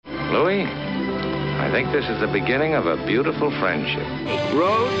we? I think this is the beginning of a beautiful friendship.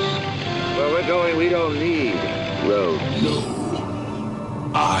 Roads? Where we're going, we don't need roads.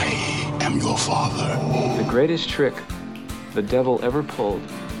 No. I am your father. The greatest trick the devil ever pulled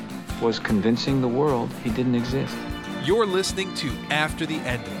was convincing the world he didn't exist. You're listening to After the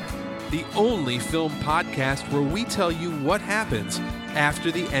Ending, the only film podcast where we tell you what happens after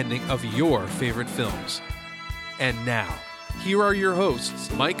the ending of your favorite films. And now, here are your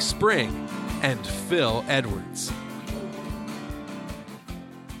hosts, Mike Spring and Phil Edwards.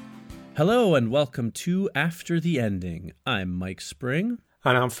 Hello and welcome to After the Ending. I'm Mike Spring.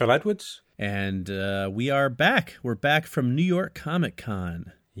 And I'm Phil Edwards. And we are back. We're back from New York Comic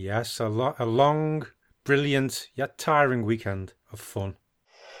Con. Yes, a long, brilliant, yet tiring weekend of fun.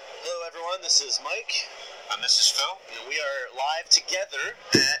 Hello everyone, this is Mike. And this is Phil. And we are live together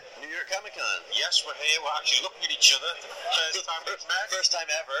at New York Comic Con. Yes, we're here. We're actually looking at each other. First time we've met. First time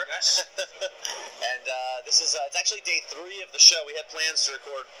ever. Yes. And this is, it's actually day 3 of the show. We had plans to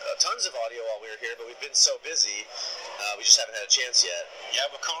record tons of audio while we were here, but we've been so busy, we just haven't had a chance yet. Yeah,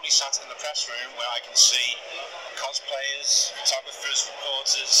 we're currently sat in the press room where I can see cosplayers, photographers,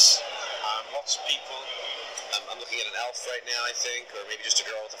 reporters, lots of people. I'm looking at an elf right now, I think, or maybe just a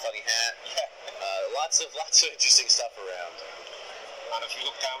girl with a funny hat. Yeah. Lots of interesting stuff around. And if you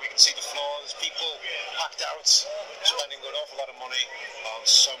look down, we can see the floor. There's people packed out, spending an awful lot of money on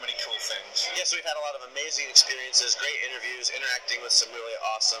so many cool things. Yeah, so we've had a lot of amazing experiences, great interviews, interacting with some really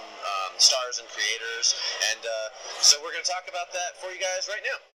awesome stars and creators. And so we're going to talk about that for you guys right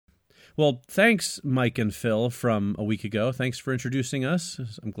now. Well, thanks, Mike and Phil, from a week ago. Thanks for introducing us.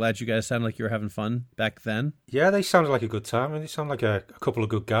 I'm glad you guys sounded like you were having fun back then. Yeah, they sounded like a good time. They sound like a couple of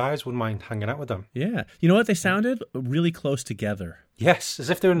good guys. Wouldn't mind hanging out with them. Yeah. You know what? They sounded really close together. Yes, as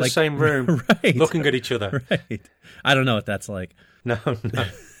if they're in the same room, right, looking at each other. Right. I don't know what that's like. No.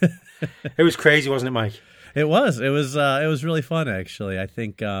 It was crazy, wasn't it, Mike? It was really fun, actually. I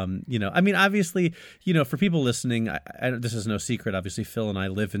think, obviously, for people listening, this is no secret. Obviously, Phil and I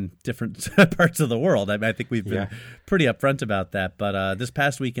live in different parts of the world. I think we've been pretty upfront about that. But this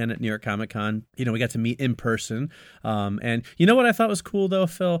past weekend at New York Comic Con, we got to meet in person. And you know what I thought was cool, though,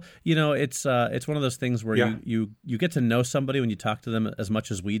 Phil? It's one of those things where you get to know somebody when you talk to them as much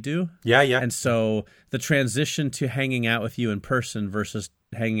as we do. Yeah. And so the transition to hanging out with you in person versus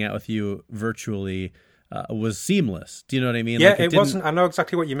hanging out with you virtually was seamless. Do you know what I mean? Yeah, it wasn't. I know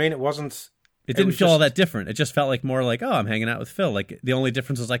exactly what you mean. It didn't feel all that different. It just felt like more like, oh, I'm hanging out with Phil. Like the only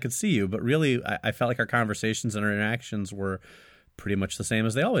difference is I could see you, but really, I felt like our conversations and our interactions were pretty much the same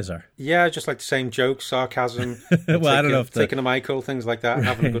as they always are. Yeah, just like the same jokes, sarcasm. Well, I don't know if taking a Michael, things like that,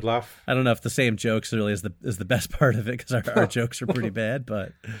 having a good laugh. I don't know if the same jokes really is the best part of it because our jokes are pretty bad,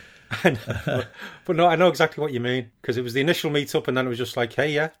 but. I know. But no, I know exactly what you mean because it was the initial meetup and then it was just like,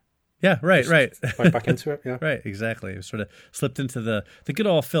 hey, yeah. Yeah, right. Right back into it, yeah. Right, exactly. It sort of slipped into the good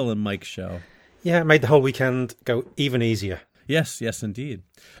old Phil and Mike show. Yeah, it made the whole weekend go even easier. Yes, indeed.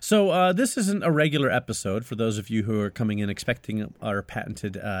 So this isn't a regular episode for those of you who are coming in expecting our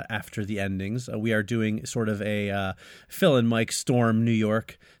patented After the Endings. We are doing sort of a Phil and Mike Storm New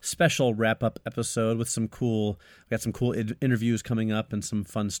York special wrap-up episode with we got some cool interviews coming up and some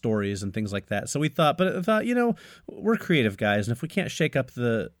fun stories and things like that. So we thought, we're creative guys, and if we can't shake up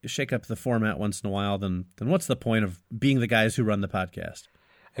the format once in a while, then what's the point of being the guys who run the podcast?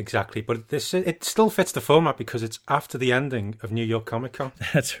 Exactly, but it still fits the format because it's after the ending of New York Comic Con.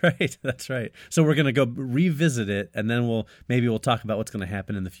 That's right. So we're going to go revisit it, and then we'll talk about what's going to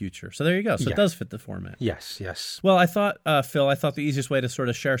happen in the future. So there you go. So It does fit the format. Yes. Well, I thought, Phil, the easiest way to sort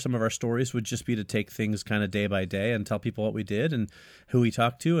of share some of our stories would just be to take things kind of day by day and tell people what we did and who we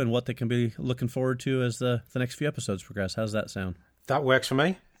talked to and what they can be looking forward to as the next few episodes progress. How's that sound? That works for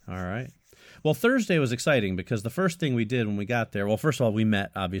me. All right. Well, Thursday was exciting because the first thing we did when we got there, well, first of all, we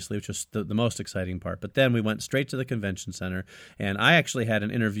met, obviously, which was the most exciting part. But then we went straight to the convention center, and I actually had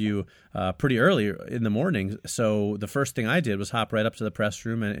an interview pretty early in the morning. So the first thing I did was hop right up to the press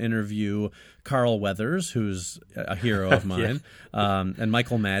room and interview Carl Weathers, who's a hero of mine, and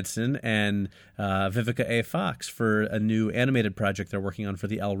Michael Madsen, and Vivica A. Fox for a new animated project they're working on for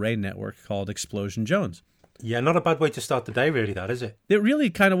the El Rey Network called Explosion Jones. Yeah, not a bad way to start the day, really, that, is it? It really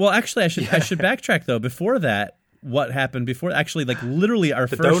kind of... Well, actually, I should backtrack, though. Before that, what happened before... Actually, like, literally our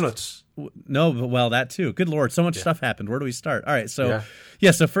first... donuts. No, well, that too. Good Lord, so much stuff happened. Where do we start? All right, so...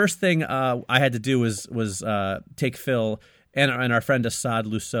 So first thing I had to do was take Phil and our friend Assad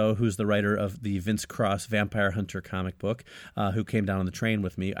Lusso, who's the writer of the Vince Cross Vampire Hunter comic book, who came down on the train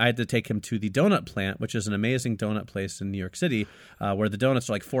with me. I had to take him to the Donut Plant, which is an amazing donut place in New York City, where the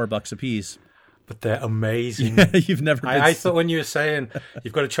donuts are like $4 a piece. but they're amazing. You've never. I thought when you were saying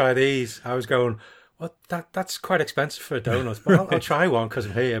you've got to try these, I was going, well, that's quite expensive for a donut, but I'll try one because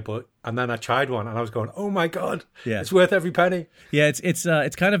I'm here. And then I tried one, and I was going, oh my God, it's worth every penny. Yeah,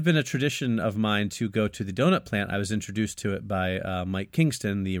 it's kind of been a tradition of mine to go to the donut plant. I was introduced to it by Mike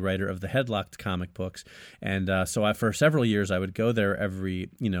Kingston, the writer of the Headlocked comic books, and so for several years I would go there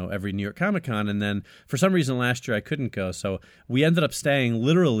every New York Comic Con, and then for some reason last year I couldn't go, so we ended up staying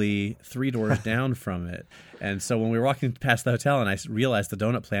literally 3 doors down from it. And so when we were walking past the hotel and I realized the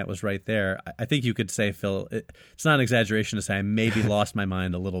donut plant was right there, I think you could say, Phil, it's not an exaggeration to say I maybe lost my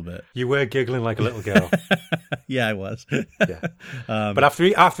mind a little bit. You were giggling like a little girl. Yeah, I was. Yeah, but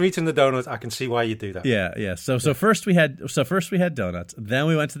after eating the donuts, I can see why you do that. Yeah. So first we had donuts, then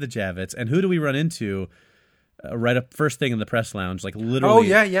we went to the Javits, and who do we run into? Right up first thing in the press lounge, like literally. Oh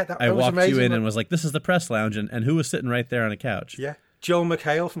yeah. I walked amazing, you in and was like, "This is the press lounge," and who was sitting right there on a couch? Yeah. Joel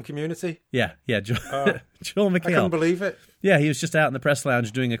McHale from Community. Yeah, Joel McHale. I couldn't believe it. Yeah, he was just out in the press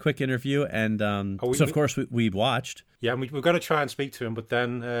lounge doing a quick interview, and so of course we watched. Yeah, and we've got to try and speak to him, but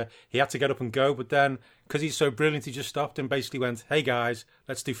then he had to get up and go. But then, because he's so brilliant, he just stopped and basically went, "Hey guys,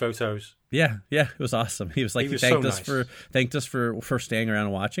 let's do photos." Yeah, it was awesome. He was like, he thanked us for staying around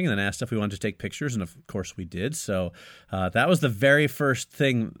and watching, and then asked if we wanted to take pictures, and of course we did. So that was the very first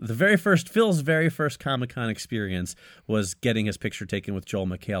thing. Phil's very first Comic-Con experience was getting his picture taken with Joel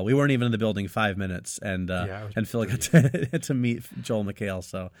McHale. We weren't even in the building 5 minutes, and Phil got to meet Joel McHale.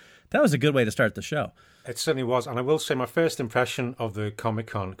 So that was a good way to start the show. It certainly was, and I will say my first impression of the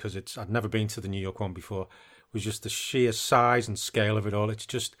Comic-Con, because I'd never been to the New York one before, was just the sheer size and scale of it all.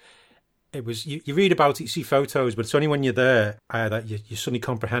 It was you read about it, you see photos, but it's only when you're there that you suddenly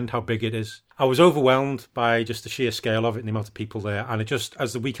comprehend how big it is. I was overwhelmed by just the sheer scale of it and the amount of people there, and it just,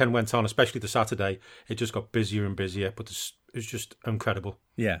 as the weekend went on, especially the Saturday, it just got busier and busier, but it's just incredible.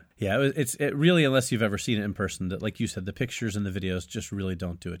 Yeah. It really, unless you've ever seen it in person, that, like you said, the pictures and the videos just really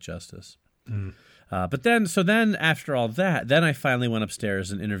don't do it justice. But then after all that, then I finally went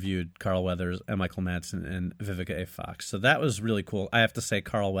upstairs and interviewed Carl Weathers and Michael Madsen and Vivica A. Fox. So that was really cool. I have to say,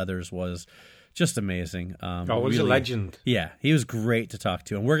 Carl Weathers was just amazing. He's a legend. Yeah, he was great to talk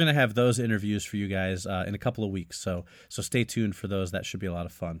to, and we're going to have those interviews for you guys in a couple of weeks. So stay tuned for those. That should be a lot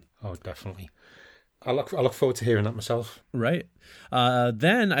of fun. Oh, definitely. I look forward to hearing that myself. Right.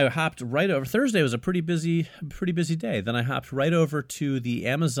 Then I hopped right over. Thursday was a pretty busy day. Then I hopped right over to the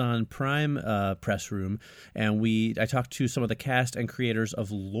Amazon Prime press room, and I talked to some of the cast and creators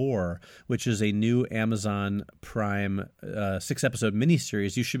of Lore, which is a new Amazon Prime 6-episode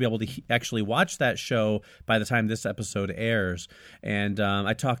miniseries. You should be able to actually watch that show by the time this episode airs. And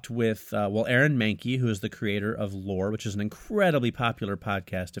I talked with Aaron Mahnke, who is the creator of Lore, which is an incredibly popular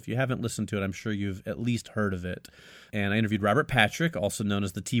podcast. If you haven't listened to it, I'm sure you've at least heard of it. And I interviewed Robert Patrick, also known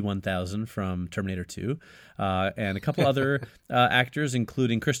as the T-1000 from Terminator 2, and a couple other actors,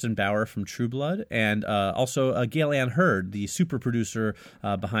 including Kristen Bauer from True Blood, and also Gail Ann Hurd, the super producer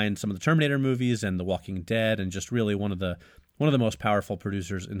behind some of the Terminator movies and The Walking Dead, and just really one of the most powerful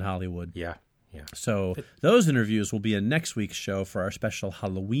producers in Hollywood. Yeah. So those interviews will be in next week's show for our special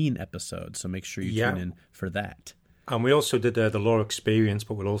Halloween episode. So make sure you tune in for that. And we also did the Lore Experience,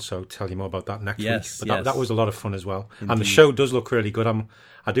 but we'll also tell you more about that next week. But that was a lot of fun as well. Indeed. And the show does look really good.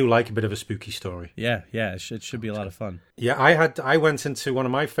 I do like a bit of a spooky story. Yeah, it should be a lot of fun. Yeah, I went into one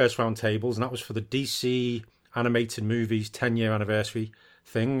of my first round tables, and that was for the DC Animated Movies 10-year anniversary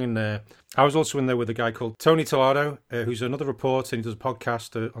thing. And I was also in there with a guy called Tony Tolado, who's another reporter, and he does a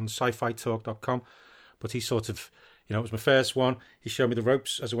podcast on sci-fi-talk.com. But he sort of... it was my first one. He showed me the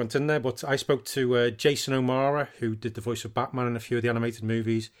ropes as I went in there. But I spoke to Jason O'Mara, who did the voice of Batman in a few of the animated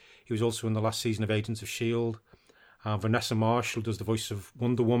movies. He was also in the last season of Agents of S.H.I.E.L.D. Vanessa Marshall does the voice of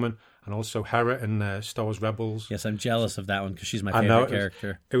Wonder Woman and also Hera in Star Wars Rebels. Yes, I'm jealous of that one because she's my favorite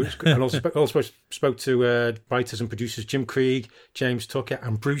character. It was good. And also spoke to writers and producers Jim Krieg, James Tucker,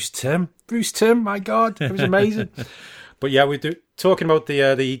 and Bruce Timm. Bruce Timm, my God, it was amazing. But yeah, we're talking about the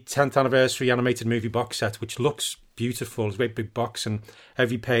 10th anniversary animated movie box set, which looks beautiful. It's a great big box, and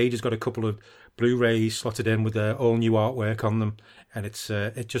every page has got a couple of Blu-rays slotted in with all new artwork on them, and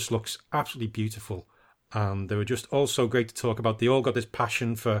it just looks absolutely beautiful. And they were just also great to talk about. They all got this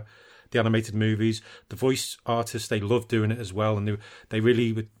passion for the animated movies. The voice artists, they love doing it as well, and they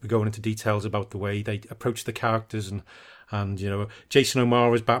really were going into details about the way they approach the characters. And Jason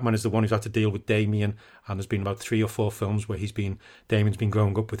O'Mara's Batman is the one who's had to deal with Damian, and there's been about 3 or 4 films where Damian's been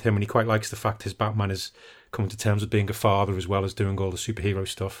growing up with him, and he quite likes the fact his Batman is coming to terms with being a father as well as doing all the superhero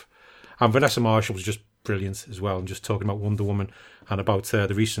stuff. And Vanessa Marshall was just brilliant as well, and just talking about Wonder Woman and about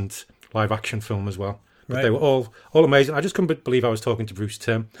the recent live action film as well. But Right. they were all amazing. I just couldn't believe I was talking to Bruce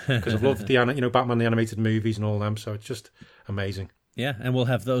Timm, because I've loved the Batman the animated movies and all them. So it's just amazing. Yeah, and we'll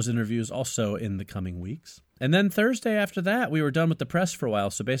have those interviews also in the coming weeks. And then Thursday after that, we were done with the press for a while.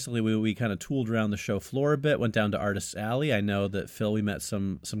 So basically, we kind of tooled around the show floor a bit, went down to Artists Alley. I know that, Phil, we met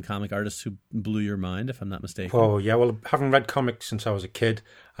some comic artists who blew your mind, if I'm not mistaken. Oh, yeah. Well, having read comics since I was a kid,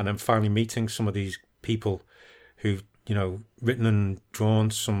 and then finally meeting some of these people who've, written and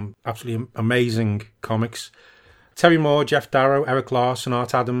drawn some absolutely amazing comics. Terry Moore, Jeff Darrow, Eric Larson,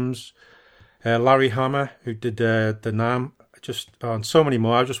 Art Adams, Larry Hama, who did the NAM, and so many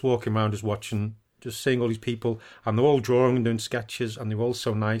more. I was just walking around, just watching, just seeing all these people, and they're all drawing and doing sketches, and they're all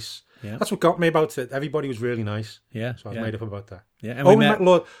so nice. Yeah. That's what got me about it. Everybody was really nice. Yeah, So I was made up about that. Yeah, and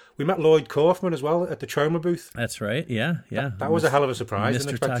we met Lloyd Kaufman as well at the Troma booth. That's right. Yeah. That was a hell of a surprise.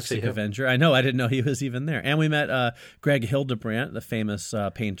 Mr. Toxic Avenger. I know. I didn't know he was even there. And we met Greg Hildebrandt, the famous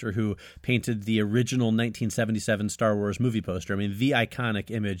painter who painted the original 1977 Star Wars movie poster. I mean, the iconic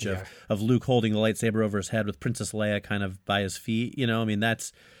image of Luke holding the lightsaber over his head with Princess Leia kind of by his feet. I mean,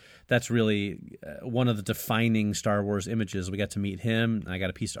 that's really one of the defining Star Wars images. We got to meet him. I got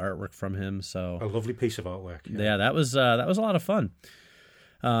a piece of artwork from him. So a lovely piece of artwork. Yeah, that was a lot of fun.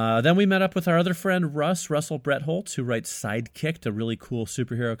 Then we met up with our other friend, Russell Bretholtz, who writes Sidekicked, a really cool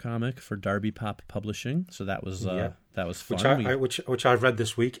superhero comic for Darby Pop Publishing. So that was fun. Which I've read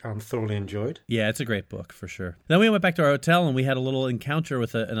this week and thoroughly enjoyed. Yeah, it's a great book for sure. Then we went back to our hotel and we had a little encounter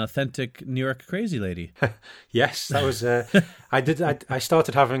with an authentic New York crazy lady. Yes, that was. I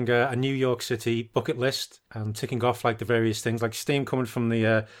started having a New York City bucket list and ticking off like the various things, like steam coming from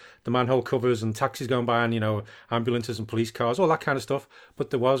the manhole covers and taxis going by, and ambulances and police cars, all that kind of stuff. But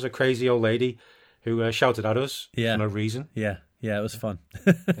there was a crazy old lady who shouted at us for no reason. Yeah, it was fun.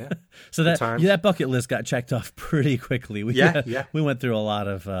 Yeah. So that bucket list got checked off pretty quickly. We went through a lot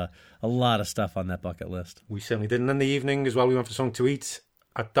of stuff on that bucket list. We certainly did. And in the evening as well, we went for something to eat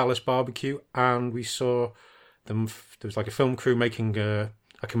at Dallas Barbecue, and we saw them. There was like a film crew making a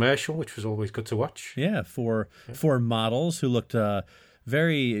commercial, which was always good to watch. Yeah, for models who looked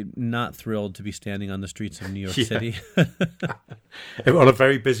very not thrilled to be standing on the streets of New York City. On a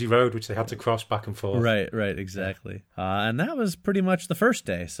very busy road, which they had to cross back and forth. Right, exactly. And that was pretty much the first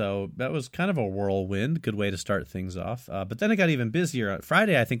day. So that was kind of a whirlwind, good way to start things off. But then it got even busier.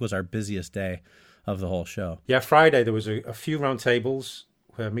 Friday, I think, was our busiest day of the whole show. Yeah, Friday there was a few round tables,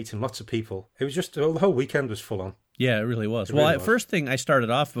 meeting lots of people. It was just, the whole weekend was full on. Yeah, it really was. First thing I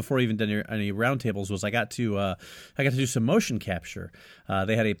started off before even done any roundtables was I got to do some motion capture.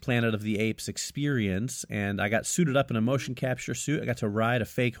 They had a Planet of the Apes experience, and I got suited up in a motion capture suit. I got to ride a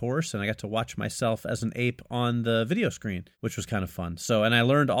fake horse, and I got to watch myself as an ape on the video screen, which was kind of fun. So, and I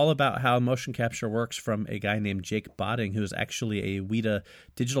learned all about how motion capture works from a guy named Jake Botting, who is actually a Weta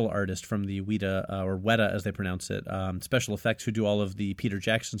digital artist from the Weta, or Weta as they pronounce it, special effects, who do all of the Peter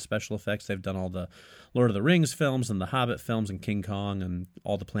Jackson special effects. They've done all the Lord of the Rings films and the Hobbit films and King Kong and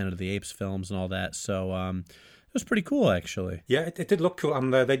all the Planet of the Apes films and all that. So it was pretty cool, actually. Yeah, it did look cool.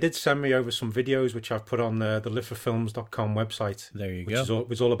 And they did send me over some videos, which I've put on the liveforfilms.com website. There you go. Which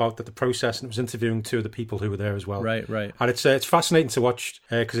was all about the process, and it was interviewing two of the people who were there as well. Right. And it's fascinating to watch,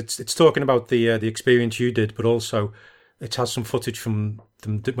 because it's talking about the experience you did, but also it has some footage from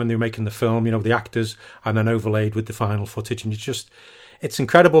them when they were making the film, the actors, and then overlaid with the final footage. And it's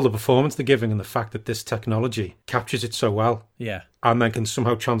incredible, the performance they're giving, and the fact that this technology captures it so well. Yeah. And then can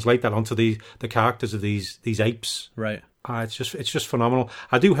somehow translate that onto the characters of these apes. Right. It's just phenomenal.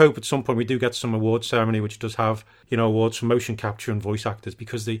 I do hope at some point we do get some award ceremony which does have, awards for motion capture and voice actors,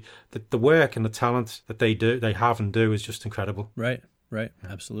 because the work and the talent that they have and do is just incredible. Right.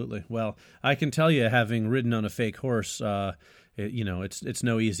 Absolutely. Well, I can tell you, having ridden on a fake horse, it's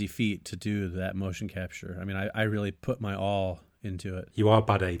no easy feat to do that motion capture. I mean, I really put my all into it. You are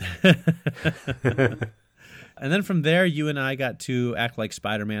bad ape. And then from there, you and I got to act like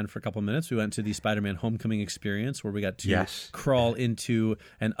Spider-Man for a couple of minutes. We went to the Spider-Man Homecoming experience, where we got to crawl into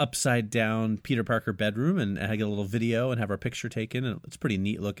an upside-down Peter Parker bedroom and get a little video and have our picture taken. And it's pretty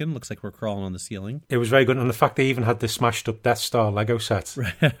neat looking. Looks like we're crawling on the ceiling. It was very good. And the fact they even had this smashed-up Death Star Lego set.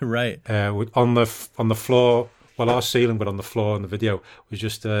 Right. On the floor. Well, our ceiling, but on the floor in the video was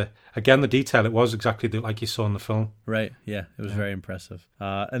just, again, the detail. It was exactly like you saw in the film. Right, yeah. It was very impressive.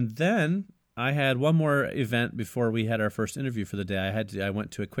 And then I had one more event before we had our first interview for the day. I went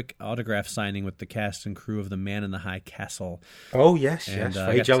to a quick autograph signing with the cast and crew of The Man in the High Castle. Oh, yes, And, yes.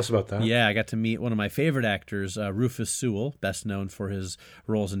 Very jealous about that. Yeah, I got to meet one of my favorite actors, Rufus Sewell, best known for his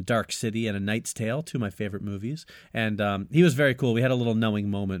roles in Dark City and A Knight's Tale, two of my favorite movies. And he was very cool. We had a little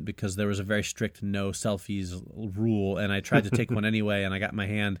knowing moment because there was a very strict no selfies rule, and I tried to take one anyway, and I got my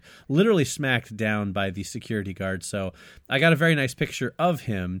hand literally smacked down by the security guard. So I got a very nice picture of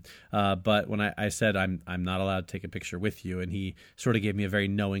him, but when I said I'm not allowed to take a picture with you, and he sort of gave me a very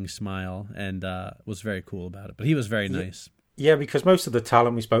knowing smile and was very cool about it. But he was very nice. Yeah, because most of the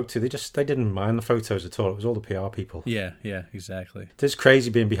talent we spoke to, they didn't mind the photos at all. It was all the PR people. Yeah, exactly. It's crazy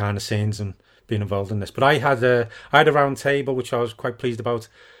being behind the scenes and being involved in this. But I had a round table, which I was quite pleased about,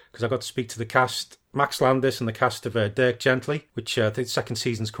 because I got to speak to the cast, Max Landis and the cast of Dirk Gently, which I think the second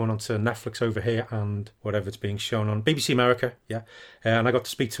season's coming on to Netflix over here and whatever it's being shown on BBC America, yeah. And I got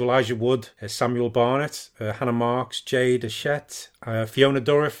to speak to Elijah Wood, Samuel Barnett, Hannah Marks, Jade Hachette, Fiona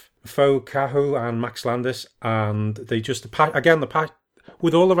Dourif, Fo Kahu and Max Landis, and they just,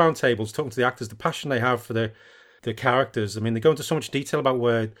 with all the round tables, talking to the actors, the passion they have for the characters. I mean, they go into so much detail about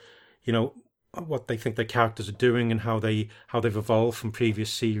where, what they think their characters are doing and how they've evolved from previous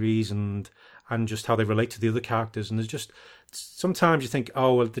series and just how they relate to the other characters. And there's just sometimes you think,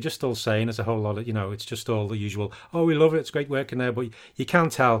 oh well, they're just all saying there's a whole lot of, it's just all the usual, oh we love it, it's great work in there, but you can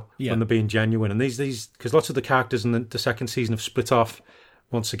tell when they're being genuine. And these because lots of the characters in the second season have split off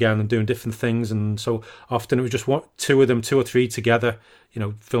once again and doing different things, and so often it was just two or three together,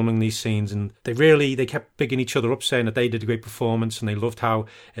 filming these scenes, and they kept bigging each other up, saying that they did a great performance and they loved how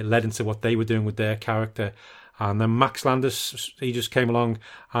it led into what they were doing with their character. And then Max Landis, he just came along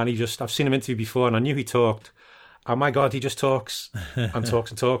and I've seen him interview before and I knew he talked. Oh my God, he just talks and talks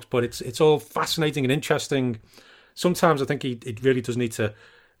and talks, but it's all fascinating and interesting. Sometimes I think he really does need to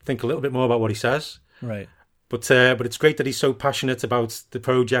think a little bit more about what he says. Right. But it's great that he's so passionate about the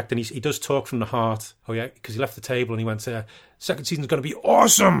project, and he does talk from the heart. Oh yeah, because he left the table and he went, second season's going to be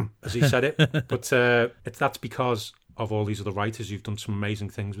awesome, as he said it. But that's because of all these other writers who've done some amazing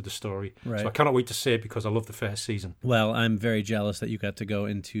things with the story. Right. So I cannot wait to see it because I love the first season. Well, I'm very jealous that you got to go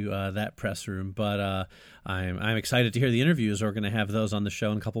into that press room, but I'm excited to hear the interviews. We're going to have those on the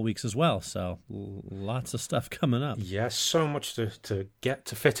show in a couple weeks as well, so lots of stuff coming up. Yes, so much to get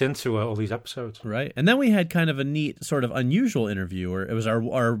to fit into all these episodes. Right, and then we had kind of a neat, sort of unusual interview, or it was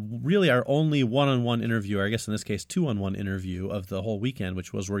our only one-on-one interview, or I guess in this case 2-on-1 interview of the whole weekend,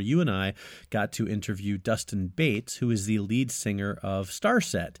 which was where you and I got to interview Dustin Bates, who is the lead singer of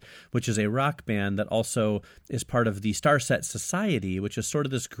Starset, which is a rock band that also is part of the Starset Society, which is sort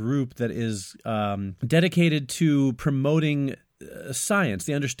of this group that is dedicated to promoting science,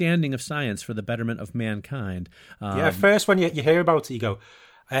 the understanding of science for the betterment of mankind. At first when you hear about it, you go,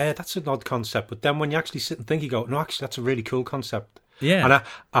 that's an odd concept. But then when you actually sit and think, you go, no, actually, that's a really cool concept. Yeah. And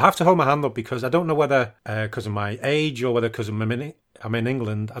I have to hold my hand up because I don't know whether, because of my age or whether because I'm in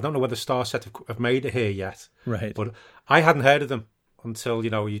England, I don't know whether Starset have made it here yet. Right. But I hadn't heard of them until,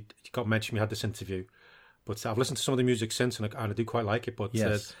 you got mentioned we had this interview. But I've listened to some of the music since and I do quite like it. But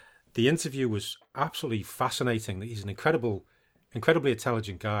yes. The interview was absolutely fascinating. He's an incredibly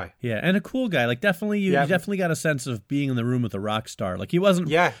intelligent guy. Yeah, and a cool guy. Like you definitely got a sense of being in the room with a rock star. Like he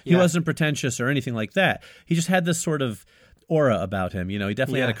wasn't pretentious or anything like that. He just had this sort of aura about him. He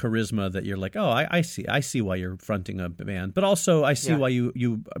definitely had a charisma that you're like, oh, I see why you're fronting a band, but also I see why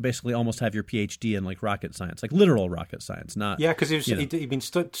you basically almost have your PhD in like rocket science, like literal rocket science, not because he'd been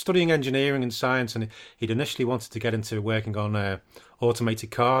studying engineering and science, and he'd initially wanted to get into working on automated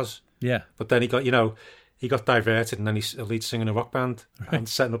cars. Yeah, but then he got diverted, and then he's a lead singer in a rock band and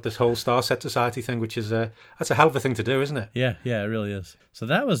setting up this whole Starset Society thing, which is that's a hell of a thing to do, isn't it? Yeah, it really is. So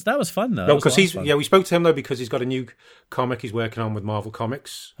that was fun though. No, because we spoke to him though because he's got a new comic he's working on with Marvel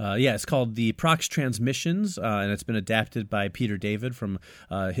Comics. It's called The Prox Transmissions, and it's been adapted by Peter David from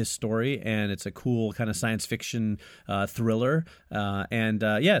his story, and it's a cool kind of science fiction thriller.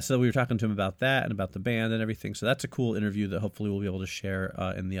 So we were talking to him about that and about the band and everything. So that's a cool interview that hopefully we'll be able to share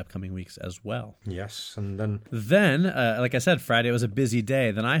in the upcoming weeks as well. Yes, and then like I said, Friday was a busy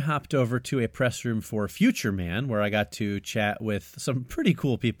day. Then I hopped over to a press room for Future Man, where I got to chat with some pretty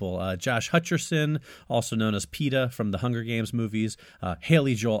cool people. Josh Hutcherson, also known as PETA from the Hunger Games movies.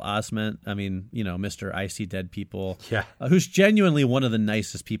 Haley Joel Osment, Mr. I See Dead People. Yeah. Who's genuinely one of the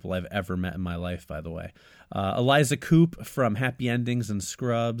nicest people I've ever met in my life, by the way. Eliza Coupe from Happy Endings and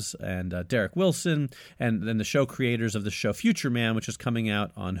Scrubs, and Derek Wilson, and then the show creators of the show Future Man, which is coming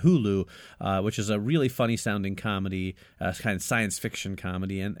out on Hulu, which is a really funny sounding comedy, kind of science fiction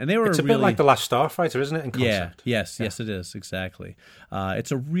comedy, and they were It's a really, bit like The Last Starfighter, isn't it? In concept? Yes, it is, exactly.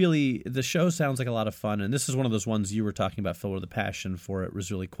 The show sounds like a lot of fun, and this is one of those ones you were talking about, Phil, where the passion for it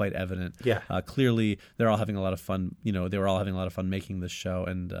was really quite evident. Yeah. Clearly, they're all having a lot of fun. They were all having a lot of fun making this show,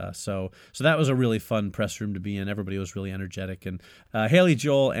 and so that was a really fun press room to be in. Everybody was really energetic, and Haley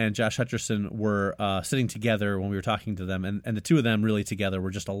Joel and Josh Hutcherson were sitting together when we were talking to them, and the two of them really together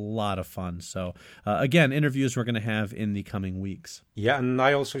were just a lot of fun. So again, interviews we're going to have in the coming weeks. Yeah, and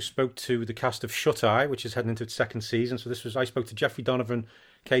I also spoke to the cast of Shut Eye, which is heading into its second season. So I spoke to Jeffrey Donovan,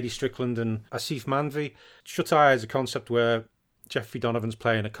 Katie Strickland, and Asif Manvi. Shut Eye is a concept where Jeffrey Donovan's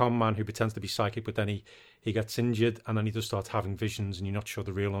playing a con man who pretends to be psychic, but then he gets injured, and then he just starts having visions, and you're not sure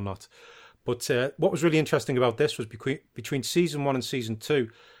they're real or not. But what was really interesting about this was between season 1 and season 2,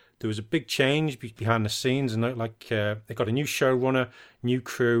 there was a big change behind the scenes, and they got a new showrunner, new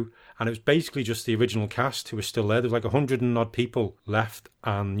crew, and it was basically just the original cast who was still there. There was like 100 and odd people left,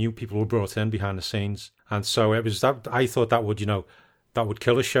 and new people were brought in behind the scenes. And so it was that I thought that would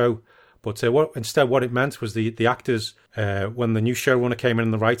kill a show. But what it meant was the actors, when the new showrunner came in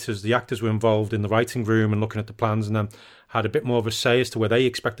and the writers, the actors were involved in the writing room and looking at the plans, and then had a bit more of a say as to where they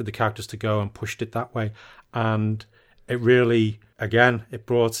expected the characters to go and pushed it that way. And it really, again, it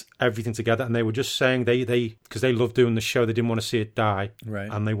brought everything together. And they were just saying because they loved doing the show, they didn't want to see it die, right?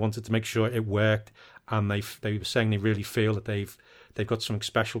 And they wanted to make sure it worked. And they were saying they really feel that they've got something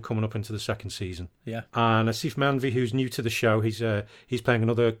special coming up into the second season. Yeah. And Asif Manvi, who's new to the show, he's playing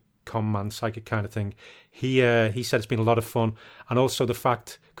another con man, psychic kind of thing. He said it's been a lot of fun, and also the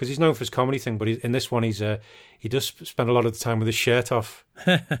fact, because he's known for his comedy thing, but in this one he does spend a lot of the time with his shirt off,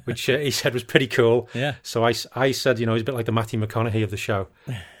 which he said was pretty cool. Yeah. So I said, he's a bit like the Matthew McConaughey of the show,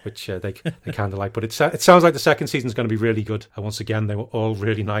 which they kind of like. But it sounds like the second season's going to be really good. And once again, they were all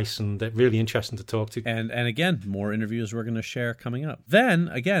really nice and they're really interesting to talk to. And again, more interviews we're going to share coming up. Then,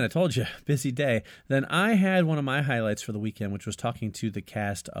 again, I told you, busy day. Then I had one of my highlights for the weekend, which was talking to the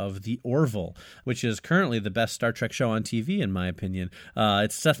cast of The Orville, which is currently the best Star Trek show on TV, in my opinion.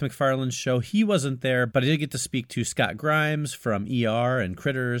 It's Seth MacFarlane's show. He wasn't there, but I did get to speak to Scott Grimes from ER and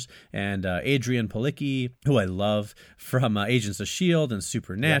Critters, and Adrienne Palicki, who I love, from Agents of S.H.I.E.L.D. and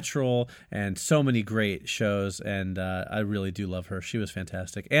Supernatural, and so many great shows, and I really do love her. She was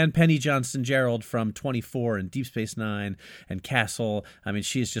fantastic. And Penny Johnson-Gerald from 24 and Deep Space Nine and Castle. I mean,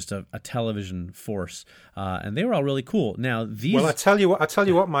 she's just a television force, and they were all really cool. Now, these... Well, I tell you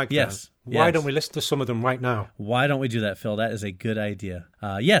what, Mike. Yes. Why don't we listen to some of them right now? Why don't we do that, Phil? That is a good idea.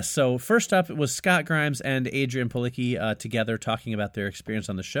 Yes, so first up was Scott Grimes and Adrienne Palicki together talking about their experience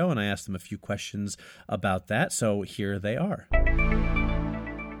on the show, and I asked them a few questions about that, so here they are.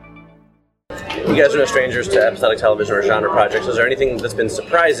 You guys are no strangers to episodic television or genre projects. Is there anything that's been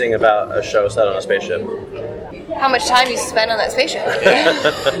surprising about a show set on a spaceship? How much time you spend on that spaceship?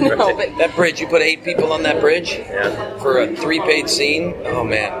 No, but that bridge, you put 8 people on that bridge yeah. for a 3-page scene? Oh,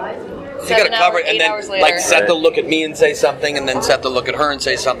 man. You got to 7 cover hours, it, and 8 then hours later. like Seth will look at me and say something, and then Seth will look at her and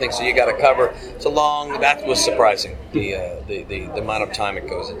say something. So you got to cover. It's a long. That was surprising. The amount of time it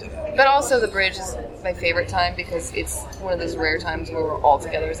goes into that. But also the bridge is my favorite time because it's one of those rare times where we're all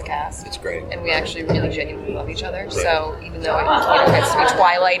together as a cast. It's great, and we actually really genuinely love each other. Right. So even though it gets to be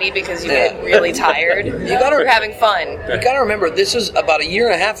twilighty because you get really tired, we're having fun. You got to remember, this is about 1.5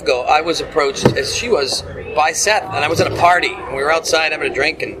 years ago. I was approached, as she was, by Seth, and I was at a party, and we were outside having a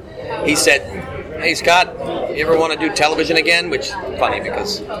drink, and he said, "Hey, Scott, you ever want to do television again?" Which is funny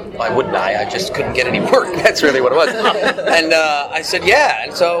because why wouldn't I? I just couldn't get any work. That's really what it was. And I said, yeah.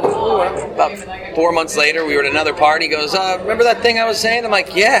 And so about 4 months later, we were at another party. He goes, remember that thing I was saying? I'm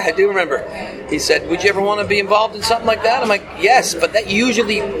like, yeah, I do remember. He said, would you ever want to be involved in something like that? I'm like, yes, but that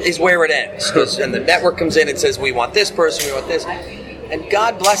usually is where it ends. And the network comes in and says, we want this person, we want this. And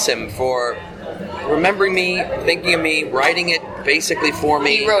God bless him for remembering me, thinking of me, writing it basically for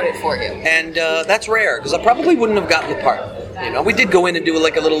me. He wrote it for you. And that's rare, because I probably wouldn't have gotten the part. You know, we did go in and do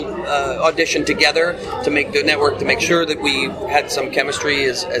like a little audition together to make the network, to make sure that we had some chemistry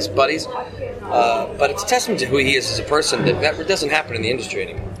as buddies. But it's a testament to who he is as a person that doesn't happen in the industry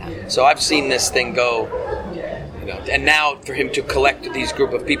anymore. So I've seen this thing go, you know, and now for him to collect these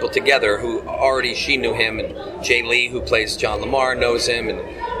group of people together who already, she knew him, and Jay Lee, who plays John Lamar, knows him, and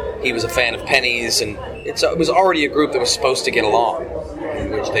he was a fan of Penny's, and it was already a group that was supposed to get along,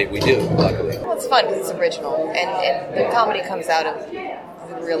 which we do, luckily. Well, it's fun because it's original, and the comedy comes out of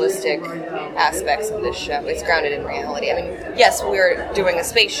the realistic aspects of this show. It's grounded in reality. I mean, yes, we're doing a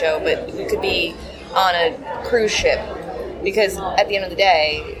space show, but we could be on a cruise ship, because at the end of the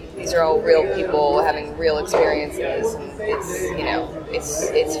day, these are all real people having real experiences, and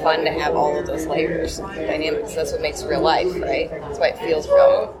it's fun to have all of those layers and dynamics. That's what makes real life, right? That's why it feels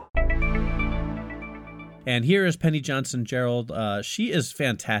real. And here is Penny Johnson-Gerald. She is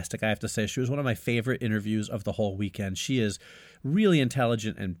fantastic, I have to say. She was one of my favorite interviews of the whole weekend. She is really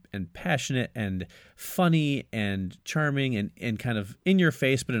intelligent and passionate and funny and charming and kind of in your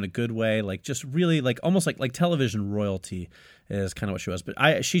face, but in a good way. Like just really like almost like television royalty is kind of what she was.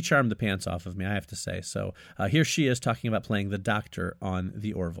 But she charmed the pants off of me, I have to say. So here she is talking about playing the Doctor on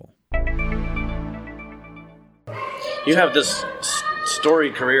The Orville. You have this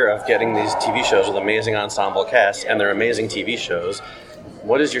storied career of getting these TV shows with amazing ensemble casts, and they're amazing TV shows.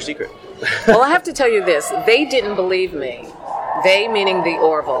 What is your secret? Well, I have to tell you this. They didn't believe me. They, meaning the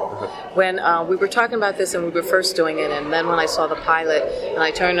Orville. When we were talking about this and we were first doing it, and then when I saw the pilot, and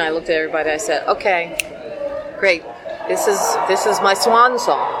I turned and I looked at everybody, I said, okay, great. This is my swan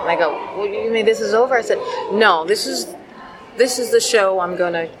song. And I go, well, you mean this is over? I said, no, this is the show I'm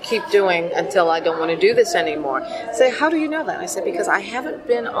going to keep doing until I don't want to do this anymore. I say, how do you know that? I said, because I haven't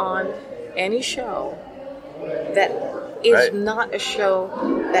been on any show that is not a show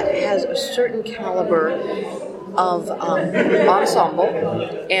that has a certain caliber of ensemble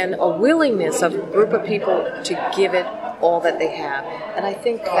and a willingness of a group of people to give it all that they have. And I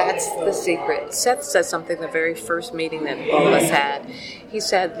think that's the secret. Seth said something the very first meeting that all of us had. He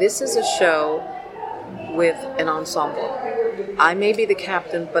said, this is a show with an ensemble. I may be the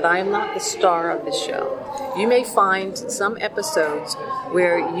captain, but I am not the star of the show. You may find some episodes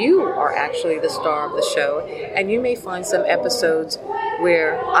where you are actually the star of the show, and you may find some episodes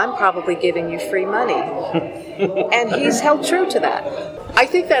where I'm probably giving you free money. And he's held true to that. I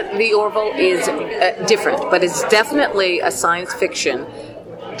think that The Orville is different, but it's definitely a science fiction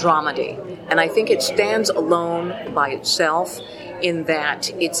dramedy. And I think it stands alone by itself in that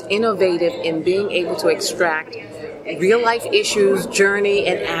it's innovative in being able to extract real-life issues, journey,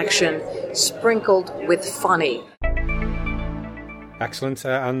 and action sprinkled with funny. Excellent.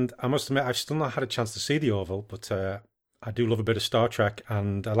 And I must admit, I've still not had a chance to see The Orville, but I do love a bit of Star Trek,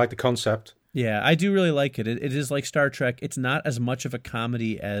 and I like the concept. Yeah, I do really like it. It is like Star Trek. It's not as much of a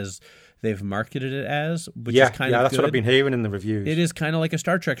comedy as they've marketed it as, which is kind of that's good. What I've been hearing in the reviews. It is kind of like a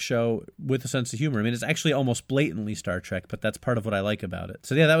Star Trek show with a sense of humor. I mean, it's actually almost blatantly Star Trek, but that's part of what I like about it.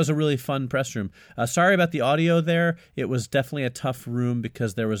 So yeah, that was a really fun press room. Sorry about the audio there. It was definitely a tough room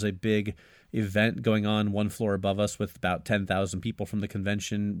because there was a big event going on one floor above us with about 10,000 people from the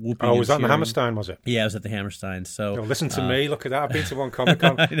convention whooping. Oh, was that in the cheering. Hammerstein, was it? Yeah, it was at the Hammerstein. So listen to me, look at that. I've been to one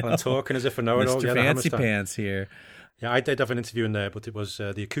Comic-Con and I'm talking as if I know it all. Mr. Fancy Pants here. Yeah, I did have an interview in there, but it was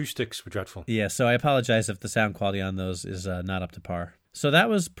the acoustics were dreadful. Yeah, so I apologize if the sound quality on those is not up to par. So that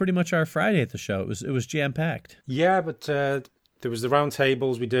was pretty much our Friday at the show. It was jam-packed. Yeah, but there was the round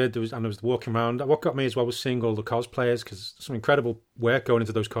tables we did, there was the walking around. What got me as well was seeing all the cosplayers, because some incredible work going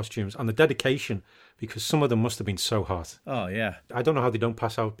into those costumes and the dedication, because some of them must have been so hot. Oh, yeah. I don't know how they don't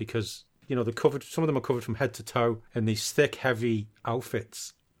pass out, because they're covered. Some of them are covered from head to toe in these thick, heavy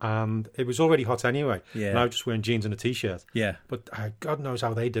outfits. And it was already hot anyway. Yeah. And I was just wearing jeans and a t-shirt. Yeah. But God knows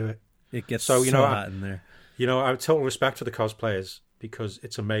how they do it. It gets so hot in there. I have total respect for the cosplayers because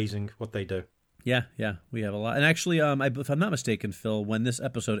it's amazing what they do. Yeah, we have a lot. And actually, if I'm not mistaken, Phil, when this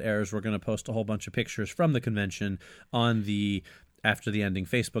episode airs, we're going to post a whole bunch of pictures from the convention on the After the Ending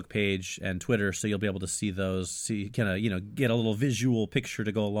Facebook page and Twitter, so you'll be able to see those, get a little visual picture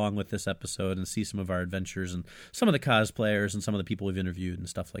to go along with this episode and see some of our adventures and some of the cosplayers and some of the people we've interviewed and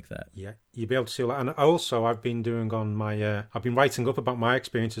stuff like that. Yeah, you'll be able to see a lot. And also, I've been doing on my, I've been writing up about my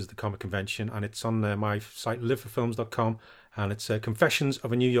experiences at the comic convention, and it's on my site, liveforfilms.com, and it's Confessions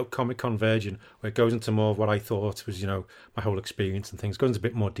of a New York Comic Con Virgin, where it goes into more of what I thought was, my whole experience and things. It goes into a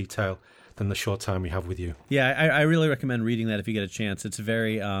bit more detail than the short time we have with you. Yeah, I really recommend reading that if you get a chance. It's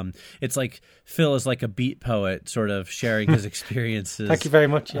very, it's like Phil is like a beat poet, sort of sharing his experiences. Thank you very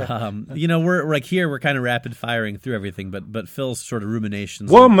much. Yeah. We're like here, we're kind of rapid firing through everything, but Phil's sort of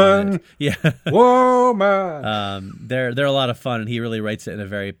ruminations. Woman, yeah, woman. They're a lot of fun, and he really writes it in a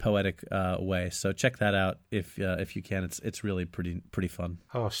very poetic way. So check that out if you can. It's really pretty fun.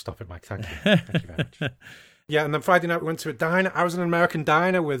 Oh, stop it, Mike. Thank you. Thank you very much. Yeah, and then Friday night we went to a diner. I was in an American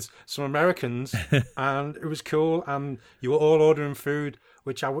diner with some Americans, and it was cool. And you were all ordering food,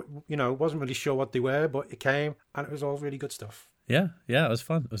 which I wasn't really sure what they were, but it came, and it was all really good stuff. Yeah, it was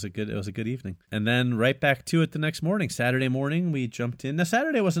fun. It was a good evening. And then right back to it the next morning. Saturday morning, we jumped in. Now,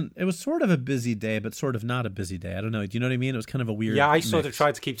 Saturday it was sort of a busy day, but sort of not a busy day. I don't know. Do you know what I mean? It was kind of a weird Yeah, I mix. sort of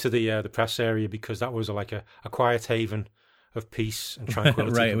tried to keep to the press area because that was like a quiet haven of peace and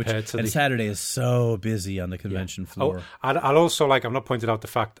tranquility right, compared to and the... Saturday is so busy on the convention floor. Oh, I'll also, like, I've not pointed out the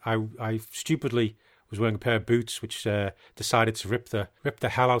fact I stupidly was wearing a pair of boots which decided to rip the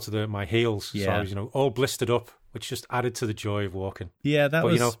hell out of my heels. Yeah. So I was, all blistered up, which just added to the joy of walking. Yeah, that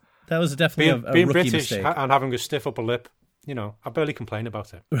was definitely a being rookie British mistake. and having a stiff upper lip. I barely complain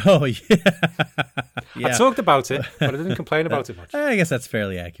about it. Oh, yeah. Yeah. I talked about it, but I didn't complain about it much. I guess that's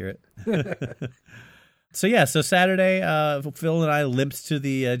fairly accurate. So Saturday, Phil and I limped to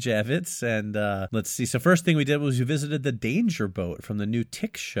the Javits, and let's see. So first thing we did was we visited the Danger Boat from the new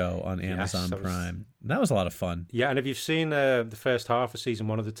Tick show on Amazon Prime. That was a lot of fun. Yeah, and if you've seen the first half of season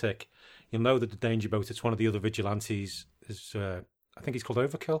 1 of the Tick, you'll know that the Danger Boat, it's one of the other vigilantes, is I think he's called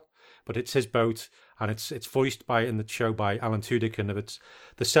Overkill, but it's his boat, and it's voiced in the show by Alan Tudyk, and it's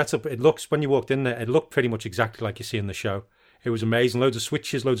the setup. It looks, when you walked in there, it looked pretty much exactly like you see in the show. It was amazing. Loads of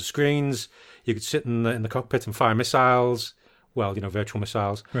switches, loads of screens. You could sit in the cockpit and fire missiles. Well, virtual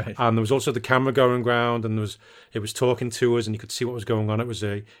missiles. Right. And there was also the camera going around, and it was talking to us, and you could see what was going on. It was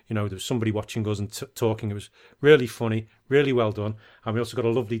there was somebody watching us and talking. It was really funny, really well done. And we also got a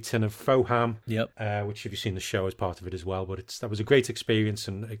lovely tin of faux ham. Yep. Which, if you've seen the show, is part of it as well. But that was a great experience,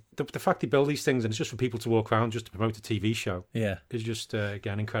 and the fact they build these things and it's just for people to walk around just to promote a TV show. Yeah. Is just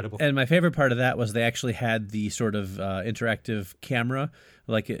again incredible. And my favorite part of that was they actually had the sort of interactive camera,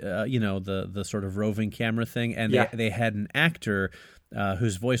 like the sort of roving camera thing, and they had an actor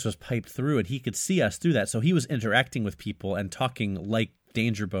whose voice was piped through, and he could see us through that, so he was interacting with people and talking like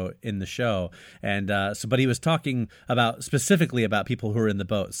Danger Boat in the show, and but he was talking specifically about people who were in the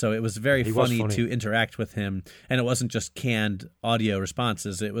boat, so it was very funny to interact with him, and it wasn't just canned audio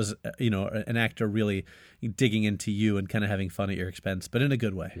responses. It was an actor really digging into you and kind of having fun at your expense, but in a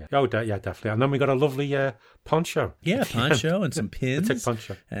good way. Yeah. Oh, yeah, definitely. And then we got a lovely poncho. Yeah, poncho and some pins. The Tick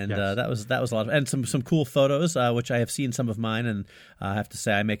poncho. And yes. that was a lot of, and some cool photos, which I have seen some of mine, and I have to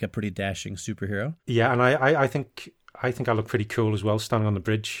say I make a pretty dashing superhero. Yeah, and I think I look pretty cool as well, standing on the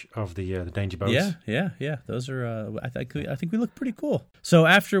bridge of the Danger Boat. Yeah. Those are. I think we look pretty cool. So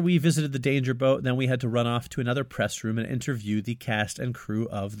after we visited the Danger Boat, then we had to run off to another press room and interview the cast and crew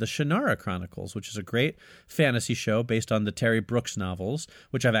of the Shannara Chronicles, which is a great fantasy show based on the Terry Brooks novels,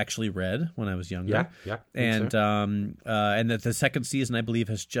 which I've actually read when I was younger. Yeah. And that the second season, I believe,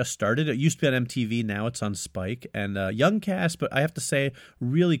 has just started. It used to be on MTV, now it's on Spike, and young cast, but I have to say,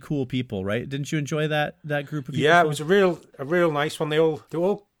 really cool people. Right? Didn't you enjoy that group of people? Yeah, it was a real nice one. They were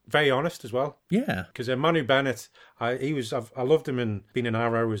all very honest as well. Yeah, because Manu Bennett, I loved him in being in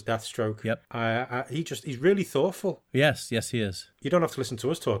Arrow as Deathstroke. Yep. He's really thoughtful. Yes, he is. You don't have to listen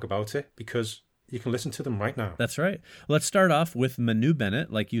to us talk about it because you can listen to them right now. That's right. Let's start off with Manu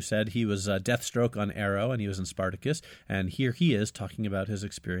Bennett. Like you said, he was Deathstroke on Arrow, and he was in Spartacus, and here he is talking about his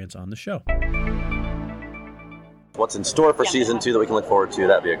experience on the show. What's in store for season 2 that we can look forward to?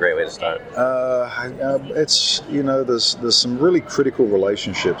 That'd be a great way to start. It's there's some really critical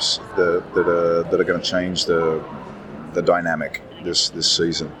relationships that are going to change the dynamic this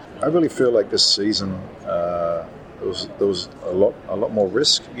season. I really feel like this season there was a lot more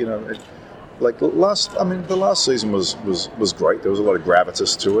risk. The last season was great. There was a lot of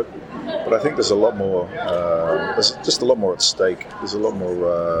gravitas to it, but I think there's a lot more. There's just a lot more at stake. There's a lot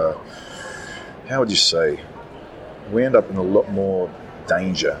more. How would you say? We end up in a lot more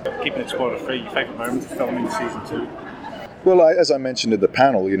danger. Keeping it spoiler-free, your favourite moment of filming season 2? Well, as I mentioned at the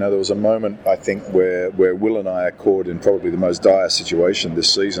panel, there was a moment, I think, where Will and I are caught in probably the most dire situation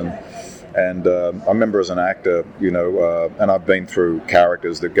this season. And I remember as an actor, and I've been through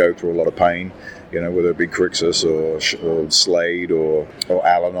characters that go through a lot of pain, whether it be Crixus or Slade or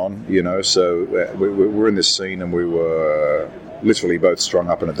Al-Anon, so we're in this scene and we were literally both strung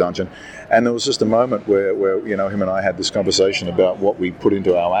up in a dungeon. And there was just a moment where him and I had this conversation about what we put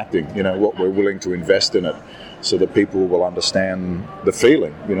into our acting, what we're willing to invest in it so that people will understand the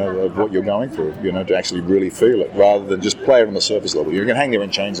feeling, of what you're going through, to actually really feel it rather than just play it on the surface level. You can hang there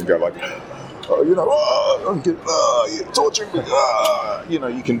in chains and go like, you're torturing me.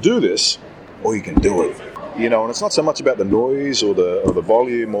 You can do this or you can do it. And it's not so much about the noise or the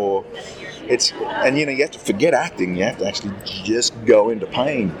volume or... you have to forget acting. You have to actually just go into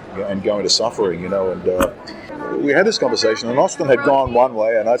pain and go into suffering, And we had this conversation, and Austin had gone one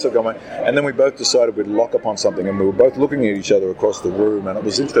way, and I took one way, and then we both decided we'd lock upon something, and we were both looking at each other across the room, and it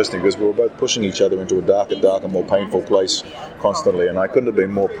was interesting because we were both pushing each other into a darker, more painful place constantly, and I couldn't have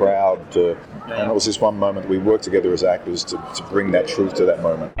been more proud and it was this one moment we worked together as actors to bring that truth to that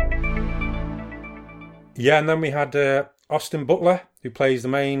moment. Yeah, and then we had Austin Butler, who plays the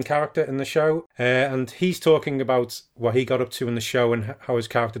main character in the show, and he's talking about what he got up to in the show and how his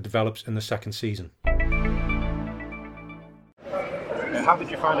character develops in the second season. How did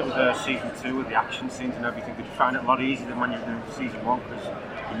you find it with season 2 with the action scenes and everything? Did you find it a lot easier than when you were doing season 1 because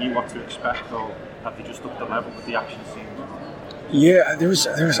you knew what to expect, or have they just upped the level with the action scenes? Yeah, there was